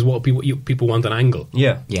dead because what people want an angle.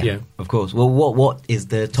 Yeah, of course. Well, what is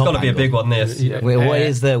the top? It's got to be a big one. This.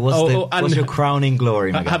 What's your crowning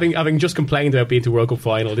glory? Having just complained about being to World Cup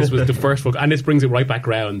final, this was the first one, and this brings it right back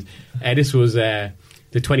round. This was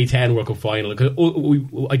the 2010 World Cup final, because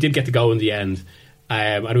I did get to go in the end.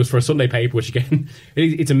 And it was for a Sunday paper, which again,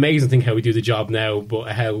 it's amazing thing how we do the job now, but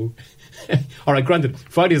how... all right, granted,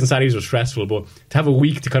 Fridays and Saturdays are stressful, but to have a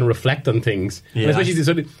week to kind of reflect on things, and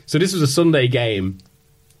especially so this was a Sunday game,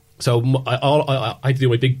 so I had to do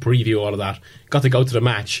my big preview, all of that, got to go to the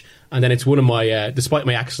match, and then it's one of my, despite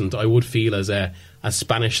my accent, I would feel as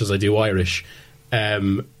Spanish as I do Irish,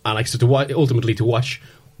 and like so ultimately to watch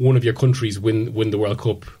one of your countries win the World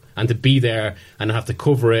Cup, and to be there and have to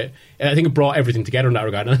cover it, I think it brought everything together in that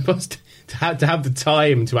regard. And I suppose to have the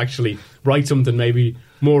time to actually write something maybe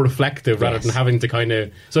more reflective rather than having to kind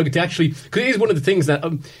of... So to actually... Because it is one of the things that...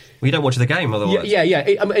 well, you don't watch the game otherwise. Yeah.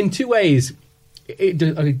 In two ways,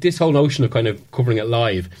 this whole notion of kind of covering it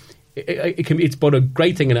live, it's both a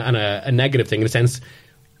great thing and a negative thing in a sense.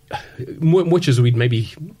 Much as we'd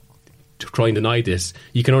maybe try and deny this,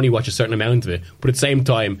 you can only watch a certain amount of it. But at the same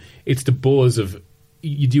time, it's the buzz of...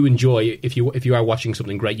 You do enjoy, if you are watching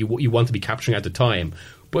something great, you want to be capturing at the time.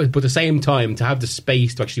 But at the same time, to have the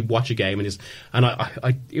space to actually watch a game,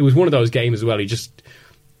 it was one of those games as well.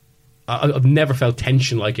 I've never felt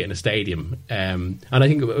tension like it in a stadium, and I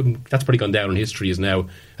think that's pretty gone down in history as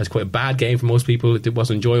quite a bad game for most people. It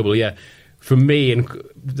wasn't enjoyable, yeah. For me, and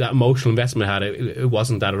that emotional investment I had, it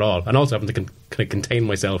wasn't that at all. And also having to kind of contain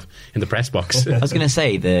myself in the press box. I was going to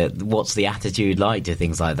say, what's the attitude like to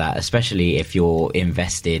things like that, especially if you're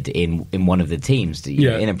invested in one of the teams?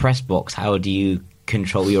 In a press box, how do you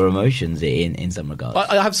control your emotions in some regards?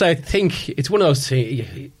 I have to say, I think it's one of those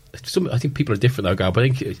things... I think people are different though, Gav, but I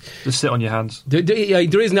think... Just sit on your hands. There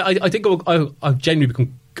isn't... I think I've genuinely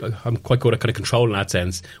become... I'm quite good at kind of controlling that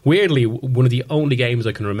sense. Weirdly, one of the only games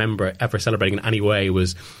I can remember ever celebrating in any way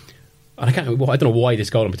was... And I don't know why this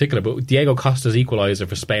goal in particular, but Diego Costa's equaliser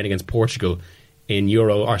for Spain against Portugal in the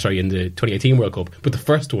 2018 World Cup. But the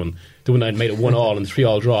first one, the one that made it 1-1 and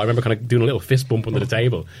 3-3 draw, I remember kind of doing a little fist bump under the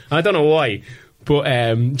table. And I don't know why. But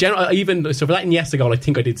so for that Iniesta goal, I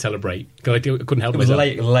think I did celebrate because I couldn't help myself.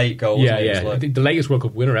 It was a late goal. Yeah. Like the latest World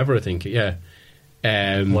Cup winner ever, I think. Yeah,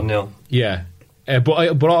 1-0. Yeah, but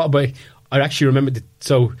I actually remember.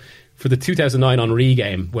 So for the 2009 Henry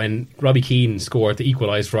game when Robbie Keane scored to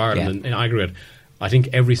equalise for Ireland in aggregate, I think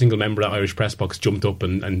every single member of the Irish press box jumped up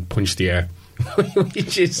and punched the air.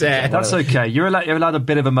 Which is, that's okay. You're allowed a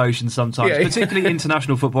bit of emotion sometimes, particularly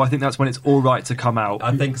international football. I think that's when it's all right to come out.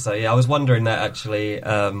 I think so. Yeah, I was wondering that actually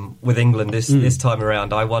with England this time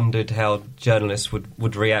around. I wondered how journalists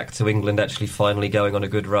would react to England actually finally going on a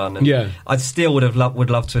good run. And I still would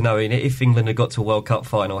love to know if England had got to a World Cup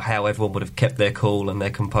final, how everyone would have kept their cool and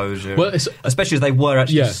their composure. Well, especially as they were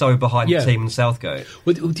actually so behind the team in Southgate.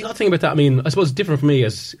 Well, the odd thing about that, I mean, I suppose it's different for me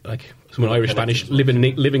as like someone Irish, Spanish, living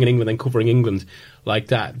in England and covering England like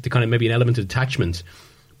that, the kind of maybe an element of detachment.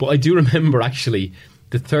 But I do remember actually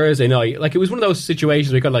the Thursday night, like it was one of those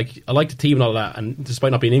situations where you kind of like, I like the team and all that, and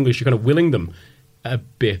despite not being English, you're kind of willing them a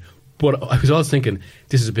bit. But I was always thinking,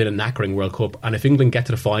 this is a bit of knackering World Cup, and if England get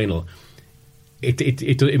to the final,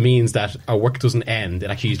 it means that our work doesn't end. It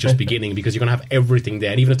actually is just beginning, because you're going to have everything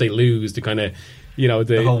there, and even if they lose, the kind of, you know,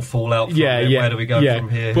 the whole fallout from where do we go from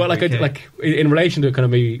here? But like in relation to kind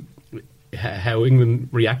of maybe how England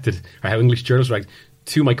reacted, or how English journalists reacted,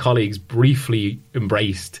 two of my colleagues briefly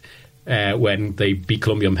embraced when they beat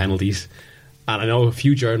Colombia on penalties, and I know a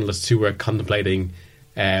few journalists who were contemplating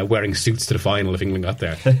wearing suits to the final if England got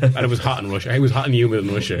there. And it was hot in Russia. It was hot and humid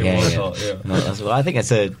in Russia. No, I think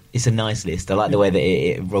it's a nice list. I like the way that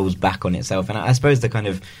it rolls back on itself, and I suppose the kind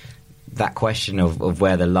of that question of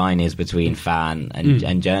where the line is between fan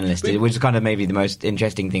and journalist, which is kind of maybe the most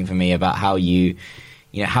interesting thing for me about how you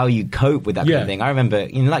cope with that kind of thing. I remember,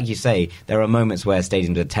 like you say, there are moments where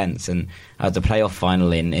stadiums are tense, and I was the playoff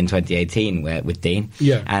final in 2018 with Dean,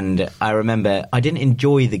 and I remember I didn't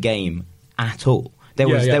enjoy the game at all.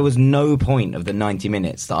 There was no point of the 90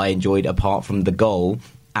 minutes that I enjoyed apart from the goal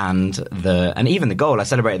and even the goal I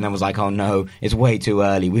celebrated, and then was like, oh no, it's way too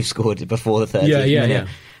early, we've scored it before the 30th minute.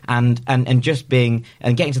 And just being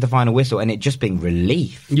and getting to the final whistle, and it just being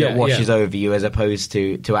relief that washes over you as opposed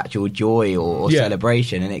to actual joy or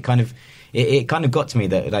celebration. And it kind of got to me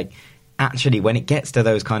that, like, actually when it gets to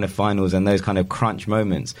those kind of finals and those kind of crunch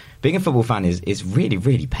moments, being a football fan is really,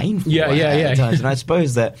 really painful at times. And I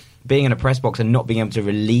suppose that being in a press box and not being able to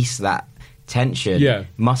release that tension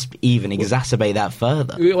must even exacerbate that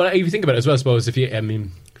further. Well, if you think about it as well, I suppose,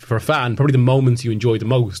 for a fan, probably the moments you enjoy the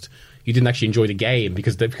most, you didn't actually enjoy the game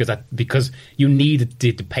because you needed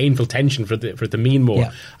the painful tension for it to mean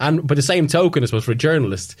more. And by the same token, I suppose, for a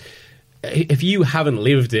journalist, if you haven't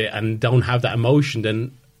lived it and don't have that emotion,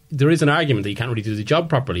 then there is an argument that you can't really do the job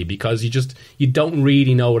properly, because you don't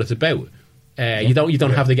really know what it's about. You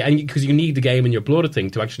don't have the game because you need the game in your blood, I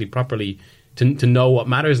think, to actually properly to know what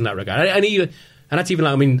matters in that regard. And that's even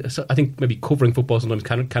like, I mean, I think maybe covering football sometimes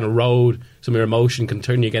kind of road some of your emotion can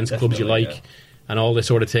turn you against clubs you like and all this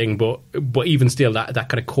sort of thing. But even still, that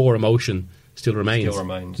kind of core emotion still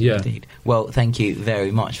remains. Yeah. Indeed. Well, thank you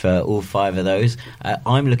very much for all 5 of those.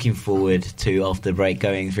 I'm looking forward to, after the break,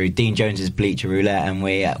 going through Dean Jones's Bleacher Roulette, and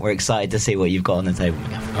we're excited to see what you've got on the table.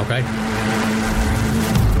 Okay.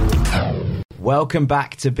 Welcome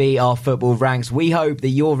back to BR Football Ranks. We hope that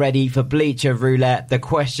you're ready for Bleacher Roulette. The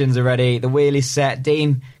questions are ready. The wheel is set.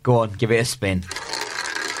 Dean, go on, give it a spin.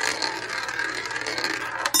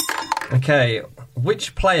 Okay,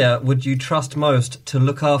 which player would you trust most to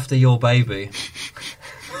look after your baby?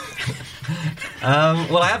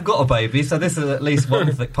 Well, I have got a baby, so this is at least one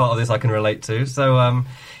part of this I can relate to. So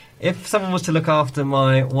if someone was to look after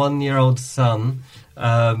my 1-year-old son,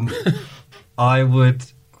 I would...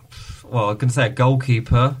 Well, I'm going to say a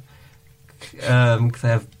goalkeeper, because they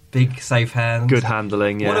have big, safe hands. Good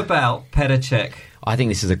handling, yeah. What about Petr Cech? I think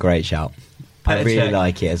this is a great shout. I really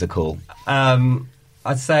like it as a call.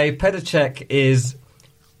 I'd say Petr Cech is...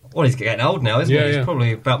 Well, he's getting old now, isn't he? He's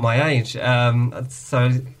probably about my age.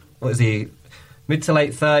 So, what is he? Mid to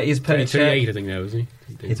late 30s, Petr Cech. 38, I think now, isn't he?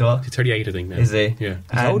 He's what? He's 38, I think now. Is he? Yeah.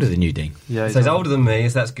 He's older than you, Dean. Yeah, so he's older than me,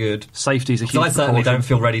 so that's good. Safety's a huge So I certainly precaution. don't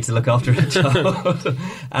feel ready to look after a child.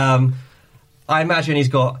 I imagine he's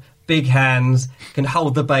got big hands, can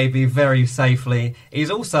hold the baby very safely.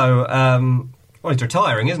 He's also, well, he's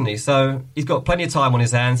retiring, isn't he? So he's got plenty of time on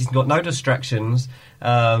his hands. He's got no distractions.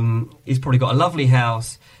 He's probably got a lovely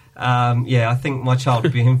house. I think my child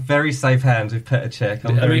would be in very safe hands with Petr Cech.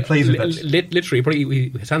 I'm very pleased with that. Literally, probably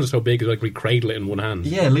his hands are so big, it's like we cradle it in one hand.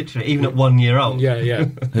 Yeah, literally, even at 1 year old. Yeah.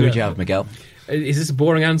 Who would you have, Miguel? Is this a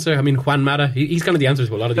boring answer? I mean, Juan Mata, he's kind of the answer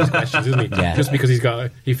to a lot of these questions, isn't he? Yeah. Just because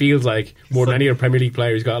he feels like more than any other Premier League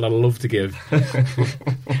player, he's got a lot of love to give.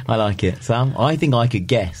 I like it. Sam, I think I could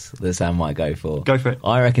guess that Sam might go for. Go for it.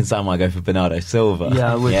 I reckon Sam might go for Bernardo Silva.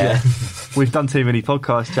 Yeah, I would. Yeah. We've done too many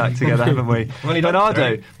podcasts, Jack, together, haven't we?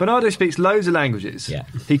 Bernardo speaks loads of languages. Yeah.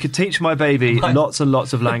 He could teach my baby lots and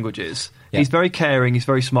lots of languages. Yeah. He's very caring, he's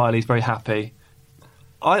very smiley, he's very happy.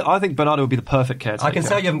 I think Bernardo would be the perfect caretaker. I can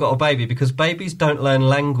tell you haven't got a baby because babies don't learn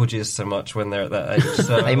languages so much when they're at that age.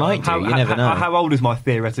 So, They might do, you never know. How old is my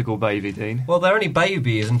theoretical baby, Dean? Well, they're only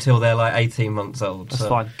babies until they're like 18 months old. That's so.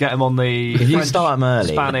 fine. Get them on the If you French, start 'em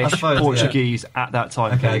early. Spanish, I suppose, Portuguese at that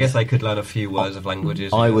time. Okay, I guess they could learn a few words of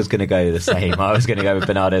languages. I was going to go the same. I was going to go with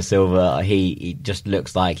Bernardo Silva. He just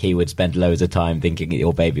looks like he would spend loads of time thinking that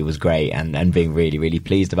your baby was great and being really, really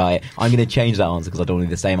pleased about it. I'm going to change that answer because I don't want to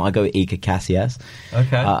do the same. I go with Iker Casillas.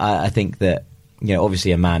 Okay. I think that,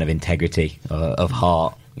 obviously a man of integrity, of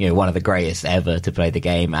heart, one of the greatest ever to play the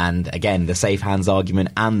game, and again the safe hands argument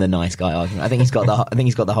and the nice guy argument. I think he's got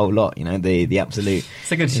the whole lot. The absolute.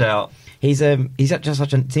 It's a good shout. He's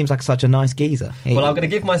just seems like such a nice geezer. Well, I'm going to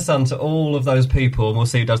give my son to all of those people, and we'll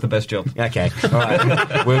see who does the best job. Okay, all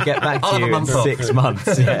right. We'll get back to you in 6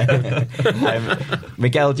 months. Yeah.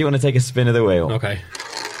 Miguel, do you want to take a spin of the wheel? Okay.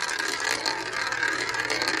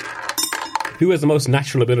 Who has the most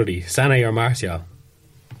natural ability, Sané or Martial?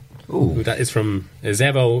 Ooh. That is from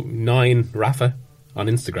Zevo9 Rafa on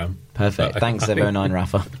Instagram. Perfect. Thanks, Zevo9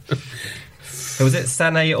 Rafa. So is it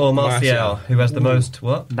Sané or Martial who has the most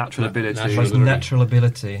what? Natural ability. Most natural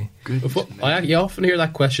ability. Good. You often hear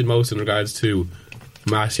that question most in regards to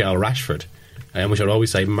Martial Rashford, which I'd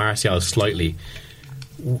always say Martial slightly.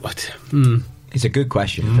 What? It's a good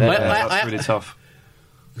question. That's really tough.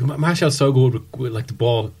 Martial's so good with like the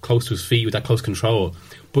ball close to his feet with that close control,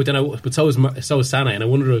 but so is Sané, and I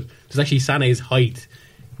wonder, does actually Sané's height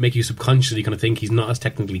make you subconsciously kind of think he's not as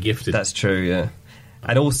technically gifted? That's true, yeah.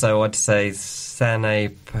 And also, I'd say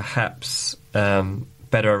Sané perhaps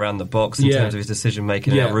better around the box in terms of his decision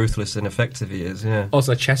making and how ruthless and effective he is. Yeah.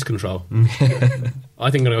 Also, chest control. I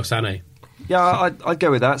think I'm gonna go Sané. Yeah, I'd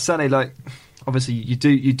go with that. Sané, obviously you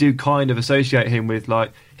do kind of associate him with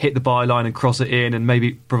hit the byline and cross it in and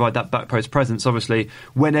maybe provide that back post presence. Obviously,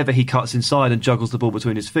 whenever he cuts inside and juggles the ball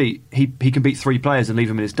between his feet, he can beat 3 players and leave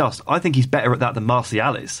them in his dust. I think he's better at that than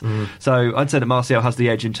Martial is. So I'd say that Martial has the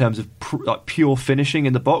edge in terms of pure finishing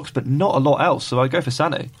in the box, but not a lot else. So I'd go for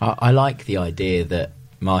Sané. I like the idea that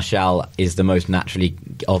Martial is the most naturally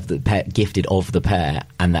gifted of the pair,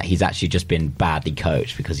 and that he's actually just been badly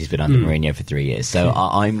coached because he's been under Mourinho for 3 years. So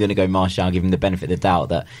I'm going to go Martial, give him the benefit of the doubt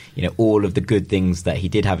that all of the good things that he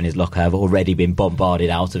did have in his locker have already been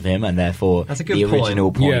bombarded out of him, and therefore the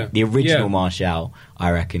original Martial,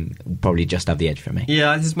 I reckon, probably just have the edge for me.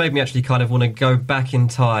 Yeah, this has made me actually kind of want to go back in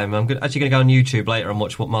time. I'm actually going to go on YouTube later and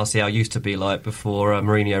watch what Martial used to be like before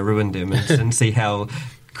Mourinho ruined him, and see how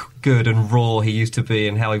good and raw he used to be,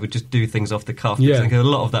 and how he would just do things off the cuff. I think a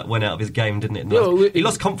lot of that went out of his game, didn't it? He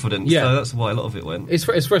lost confidence, so that's why a lot of it went. His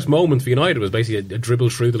first moment for United was basically a dribble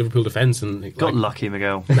through the Liverpool defence, and got lucky,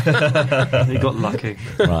 Miguel. He got lucky.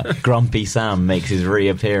 Right, Grumpy Sam makes his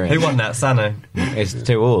reappearance. Who won that? Sano. It's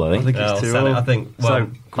 2-2, I think. It's 2-2. Sano, I think. Well,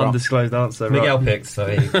 so, undisclosed answer. Miguel right. picks, so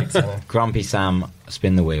he picks Sano. Grumpy Sam,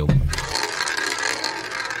 spin the wheel.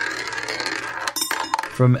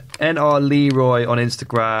 From NR Leroy on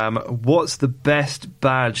Instagram, what's the best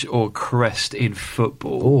badge or crest in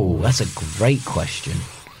football? Oh, that's a great question.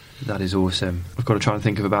 That is awesome. I've got to try and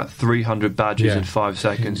think of about 300 badges in 5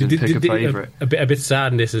 seconds and pick a favourite. A bit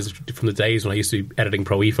sad, and this is from the days when I used to be editing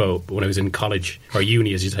Pro Evo when I was in college, or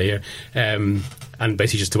uni as you say here, and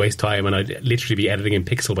basically just to waste time, and I'd literally be editing in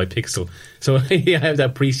pixel by pixel. So I have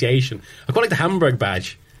that appreciation. I quite like the Hamburg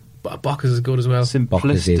badge. But Bockers is good as well.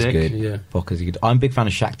 Bockers is good. Yeah. Bockers is good. I'm a big fan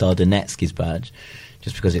of Shakhtar Donetsk's badge,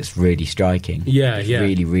 just because it's really striking. It's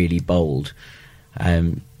really, really bold.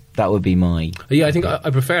 That would be my... Yeah, I think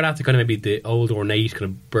I prefer that to kind of maybe the old ornate kind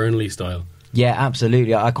of Burnley style. Yeah,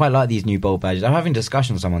 absolutely. I quite like these new bold badges. I was having a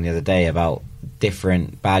discussion with someone the other day about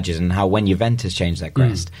different badges and how when Juventus changed their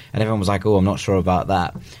crest, and everyone was like, oh, I'm not sure about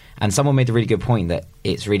that. And someone made a really good point that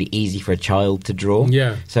it's really easy for a child to draw.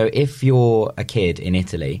 Yeah. So if you're a kid in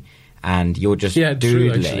Italy and you're just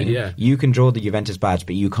doodling, actually, you can draw the Juventus badge,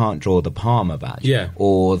 but you can't draw the Parma badge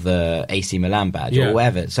or the AC Milan badge or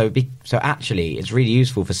whatever. So actually, it's really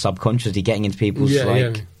useful for subconsciously getting into people's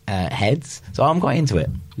heads. So I'm quite into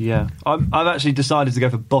it. Yeah. I've actually decided to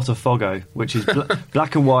go for Botafogo, which is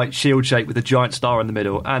black and white, shield shape with a giant star in the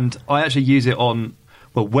middle. And I actually use it on,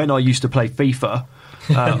 when I used to play FIFA,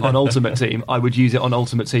 on Ultimate Team, I would use it on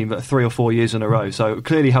Ultimate Team for 3 or 4 years in a row. So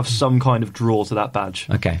clearly have some kind of draw to that badge.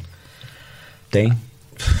 Okay. Dean?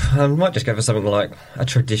 I might just go for something like a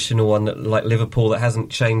traditional one, that, like Liverpool, that hasn't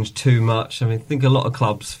changed too much. I mean, I think a lot of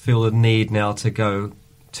clubs feel the need now to go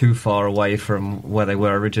too far away from where they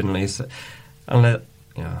were originally. So, and then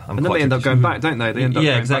they end up going back, don't they? They end up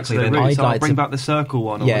going exactly. Back to their roots. I'll bring back the circle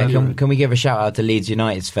one. Can we give a shout out to Leeds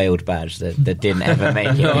United's failed badge that didn't ever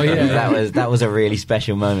make it? That was a really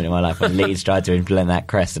special moment in my life when Leeds tried to implement that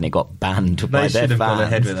crest and it got banned by their fans. Gone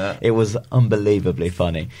ahead with that. It was unbelievably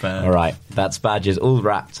funny. Bad. All right, that's badges all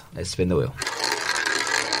wrapped. Let's spin the wheel.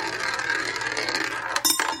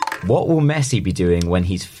 What will Messi be doing when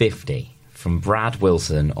he's 50? From Brad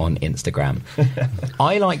Wilson on Instagram.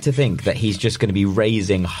 I like to think that he's just going to be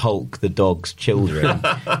raising Hulk the dog's children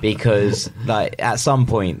because, at some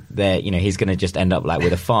point, he's going to just end up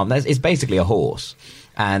with a farm. It's basically a horse,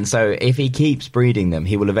 and so if he keeps breeding them,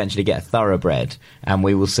 he will eventually get a thoroughbred, and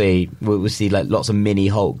we will see lots of mini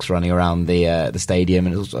Hulks running around the stadium.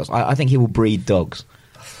 And I think he will breed dogs.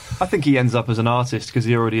 I think he ends up as an artist because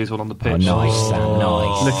he already is one on the pitch. Oh, nice, Sam,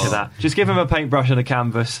 nice. Look at that. Just give him a paintbrush and a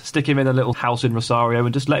canvas, stick him in a little house in Rosario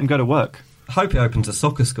and just let him go to work. I hope it opens a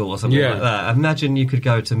soccer school or something like that. Imagine you could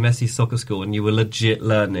go to Messi's soccer school and you were legit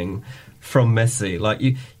learning from Messi. Like,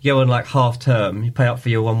 you go on half term, you pay up for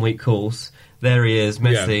your 1 week course. There he is,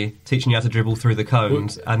 Messi, teaching you how to dribble through the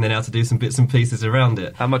cones and then how to do some bits and pieces around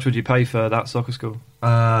it. How much would you pay for that soccer school?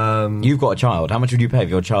 You've got a child. How much would you pay for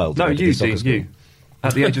your child? No, you, Dean, you.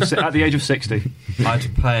 At the age of 60,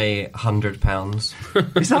 I'd pay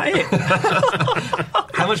 £100. Is that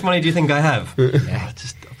it? How much money do you think I have? I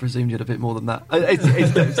presumed you had a bit more than that. I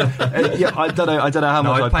don't know how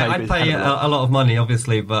much I'd pay a lot of money,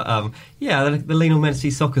 obviously, but the Lionel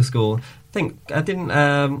Messi soccer school. I think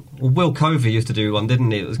Will Covey used to do one, didn't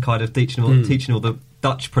he? It was kind of teaching all the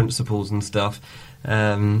Dutch principles and stuff.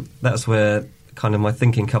 That's where kind of my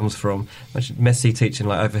thinking comes from. Messi teaching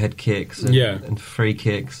overhead kicks and free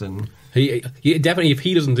kicks, and he definitely, if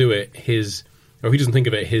he doesn't do it, if he doesn't think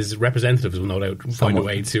of it, his representatives will no doubt find a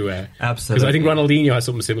way to. Absolutely, because I think Ronaldinho has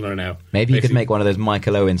something similar now. Maybe you could make one of those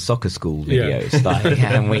Michael Owen soccer school videos,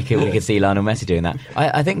 and we could see Lionel Messi doing that.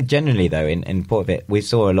 I think generally though, in Port Vit, we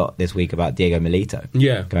saw a lot this week about Diego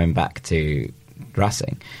Milito, going back to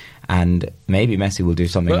Racing, and maybe Messi will do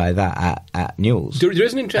something like that at Newell's. There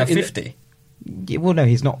is an interest at 50. Well, no,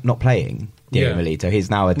 he's not playing. Diego Milito. He's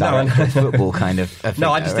now a director of football kind of figure.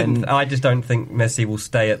 No, I just don't think Messi will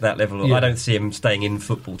stay at that level. Yeah. I don't see him staying in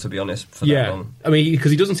football, to be honest, for that long. I mean,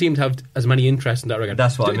 because he doesn't seem to have as many interests in that regard.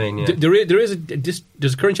 That's what I mean, yeah.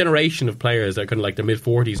 There's a current generation of players that are kind of like their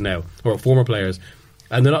mid-40s now, or former players,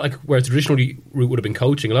 and they're not like where traditionally route would have been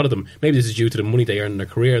coaching. A lot of them, maybe this is due to the money they earn in their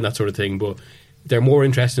career and that sort of thing, but they're more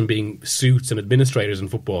interested in being suits and administrators in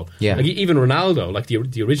football. Yeah. Like even Ronaldo, like the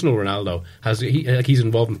original Ronaldo, he's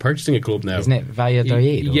involved in purchasing a club now. Isn't it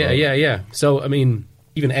Valladolid? Yeah. So I mean,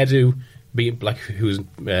 even Edu, being like who's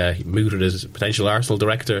mooted as potential Arsenal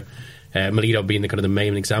director, Milito being the kind of the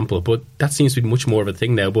main example, but that seems to be much more of a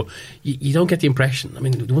thing now. But you don't get the impression. I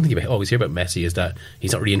mean, the one thing you always hear about Messi is that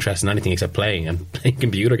he's not really interested in anything except playing and playing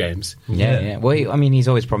computer games. Yeah. Well, he's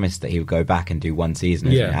always promised that he would go back and do one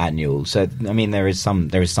season at Newell's. So I mean, there is some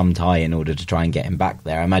tie in order to try and get him back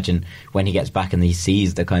there. I imagine when he gets back and he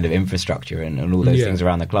sees the kind of infrastructure and all those things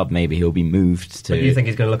around the club, maybe he'll be moved to. But do you think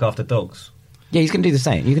he's going to look after dogs? Yeah, he's going to do the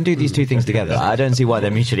same. You can do these two things together. I don't see why they're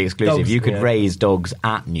mutually exclusive. Dogs, you could raise dogs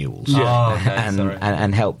at Newell's okay,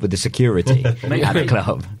 and help with the security at the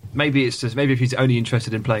club. Maybe it's just if he's only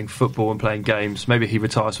interested in playing football and playing games, maybe he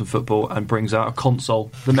retires from football and brings out a console,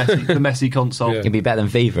 the Messi console. It'd be better than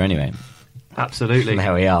FIFA anyway. Absolutely.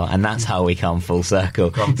 There we are, and that's how we come full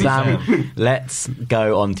circle. Sam, let's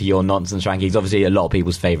go on to your nonsense rankings. Obviously, a lot of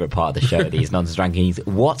people's favourite part of the show, these nonsense rankings.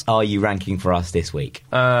 What are you ranking for us this week?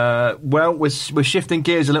 Well, we're shifting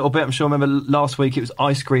gears a little bit. I'm sure I remember last week it was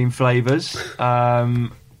ice cream flavours.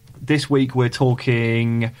 This week we're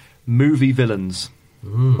talking movie villains.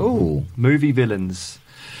 Ooh. Movie villains.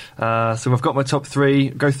 So I've got my top three,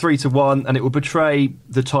 go 3 to 1, and it will portray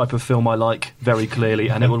the type of film I like very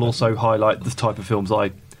clearly, and it will also highlight the type of films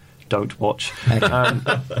I don't watch. In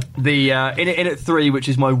at 3, which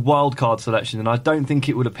is my wild card selection, and I don't think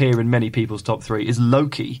it would appear in many people's top 3, is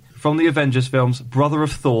Loki from the Avengers films, brother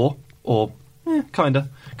of Thor, or kinda.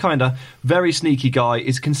 Very sneaky guy,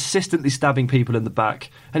 is consistently stabbing people in the back,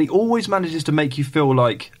 and he always manages to make you feel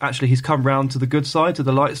like actually he's come round to the good side, to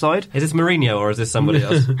the light side. Is this Mourinho or is this somebody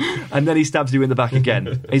else? And then he stabs you in the back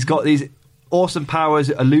again. He's got these awesome powers,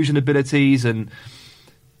 illusion abilities, and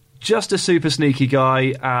just a super sneaky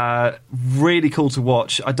guy. Really cool to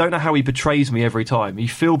watch. I don't know how he betrays me every time. You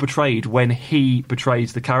feel betrayed when he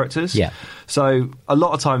betrays the characters. Yeah. So a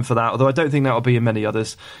lot of time for that, although I don't think that will be in many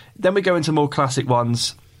others. Then we go into more classic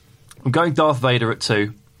ones. I'm going Darth Vader at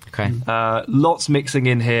 2. Okay. Lots mixing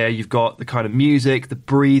in here. You've got the kind of music, the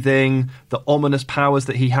breathing, the ominous powers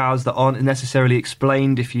that he has that aren't necessarily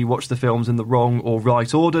explained if you watch the films in the wrong or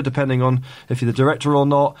right order, depending on if you're the director or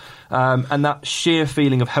not. And that sheer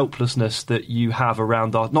feeling of helplessness that you have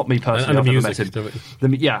around Darth. Not me personally. And the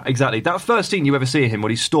music. Yeah, exactly. That first scene you ever see him when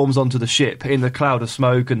he storms onto the ship in the cloud of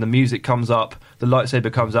smoke and the music comes up, the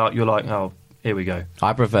lightsaber comes out, you're like, oh, here we go.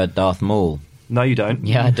 I preferred Darth Maul. No, you don't.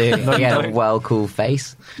 Yeah, I do. He had a well cool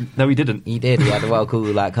face. No, he didn't. He did. He had a well cool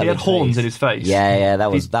he had horns in his face. Yeah, that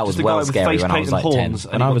was well scary when I was like 10.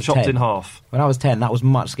 And I was chopped in half. When I was 10, that was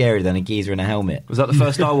much scarier than a geezer in a helmet. Was that the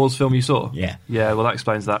first Star Wars film you saw? Yeah. Yeah, well, that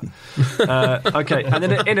explains that. Okay, and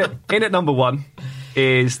then in at number 1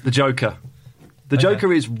 is the Joker. The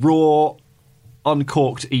Joker is raw,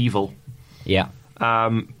 uncorked evil. Yeah.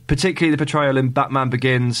 Particularly the portrayal in Batman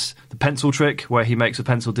Begins, the pencil trick where he makes a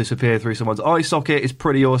pencil disappear through someone's eye socket is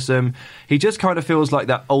pretty awesome. He just kind of feels like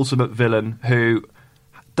that ultimate villain who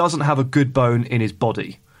doesn't have a good bone in his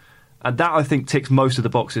body, and that I think ticks most of the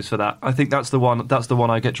boxes for that. I think that's the one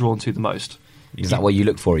I get drawn to the most. Is that what you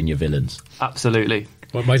look for in your villains? Absolutely.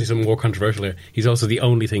 Well, it might be something more controversial here. He's also the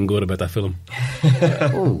only thing good about that film.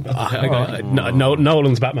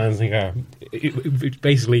 Nolan's Batman's thing it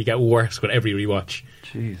basically get worse with every rewatch.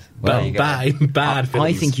 Jeez. Bad films.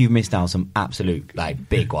 I think you've missed out some absolute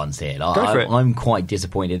big ones here. Go for it. I'm quite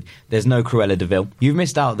disappointed. There's no Cruella de Vil. You've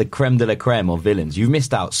missed out the creme de la creme of villains. You've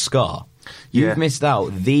missed out Scar. You've missed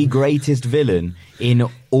out the greatest villain in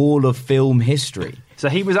all of film history. So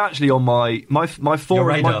he was actually on my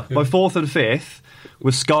fourth and fifth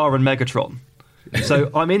was Scar and Megatron. So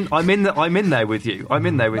I'm in there with you. I'm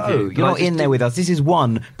in there with you. You're not in there with us. This is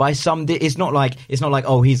one by some. It's not like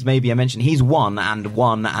oh, he's maybe a mention. He's one and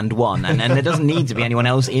there doesn't need to be anyone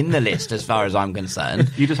else in the list as far as I'm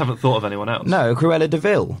concerned. You just haven't thought of anyone else. No, Cruella de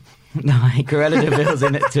Vil. No, Cruella de Vil's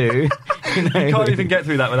in it too. You can't even get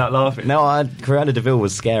through that without laughing. No, Cruella de Vil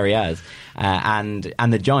was scary as. And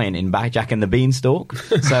the giant in Jack and the Beanstalk.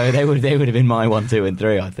 So they would have been my 1, 2, and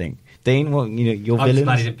 3, I think. Dean, what your villains? I'm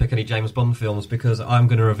glad he didn't pick any James Bond films because I'm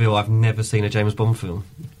going to reveal I've never seen a James Bond film.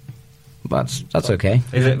 That's okay.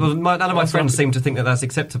 Is it? Well, none of my friends seem to think that that's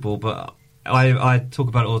acceptable, but I talk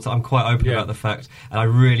about it all the time. I'm quite open about the fact, and I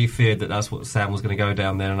really feared that that's what Sam was going to go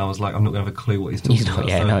down there, and I was like, I'm not going to have a clue what he's talking about.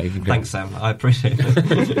 Yeah, so not even thanks, Sam. I appreciate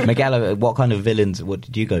it. Miguel, what kind of villains? What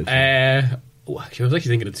did you go for? I was actually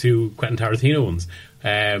thinking of two Quentin Tarantino ones.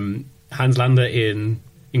 Hans Landa in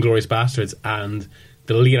Inglourious Bastards and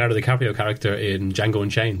the Leonardo DiCaprio character in Django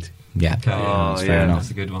Unchained. Yeah, Okay, that's fair enough.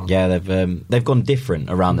 That's a good one. Yeah, they've gone different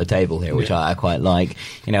around the table here, which I quite like.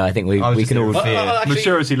 You know, I think we can all Actually,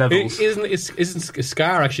 maturity levels. Isn't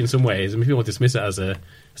Scar actually in some ways? I mean, people won't dismiss it as a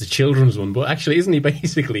children's one, but actually, isn't he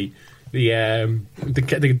basically the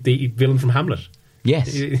villain from Hamlet?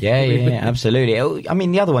 Yes, yeah, absolutely. I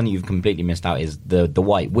mean, the other one you've completely missed out is the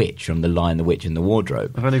White Witch from The Lion, the Witch, and the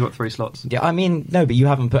Wardrobe. I've only got 3 slots. Yeah, I mean, no, but you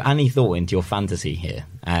haven't put any thought into your fantasy here,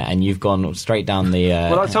 and you've gone straight down the.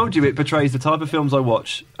 Well, I told you it portrays the type of films I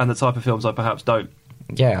watch and the type of films I perhaps don't.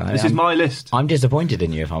 Yeah, This is my list. I'm disappointed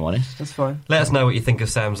in you, if I'm honest. That's fine. Let us know what you think of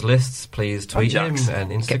Sam's lists. Please tweet him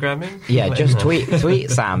and Instagram him. Yeah, Let just him know.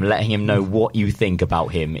 tweet Sam, letting him know what you think about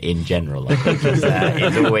him in general. I think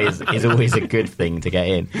is always a good thing to get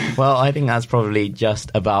in. Well, I think that's probably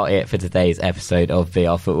just about it for today's episode of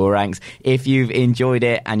BR Football Ranks. If you've enjoyed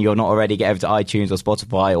it and you're not already, get over to iTunes or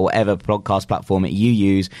Spotify or whatever podcast platform you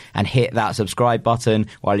use and hit that subscribe button.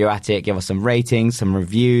 While you're at it, give us some ratings, some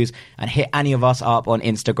reviews, and hit any of us up on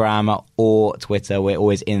Instagram or Twitter. We're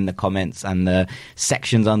always in the comments and the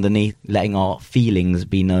sections underneath, letting our feelings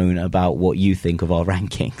be known about what you think of our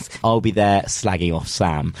rankings. I'll be there slagging off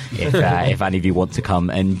Sam if any of you want to come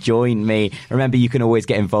and join me. Remember, you can always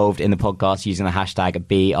get involved in the podcast using the hashtag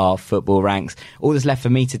 #BRFootballRanks. All that's left for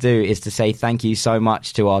me to do is to say thank you so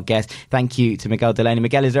much to our guest. Thank you to Miguel Delaney.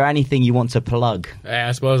 Miguel, is there anything you want to plug?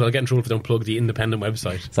 I suppose I'll get in trouble if I don't plug the independent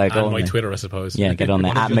website So go and on my then. Twitter, I suppose. Yeah, get on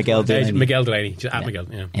there at Miguel Delaney. Miguel Delaney, just at Miguel.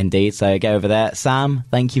 Yeah. Indeed, so go over there. Sam,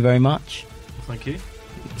 thank you very much. Thank you.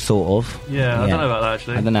 Sort of. Yeah, I don't know about that,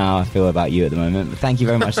 actually. I don't know how I feel about you at the moment, but thank you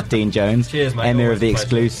very much to Dean Jones. Cheers, mate. Emir Always of the a pleasure.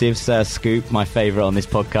 Exclusive, Sir Scoop, my favourite on this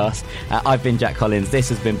podcast. I've been Jack Collins. This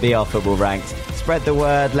has been BR Football Ranks. Spread the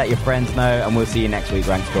word, let your friends know, and we'll see you next week,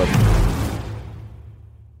 Rank Squad.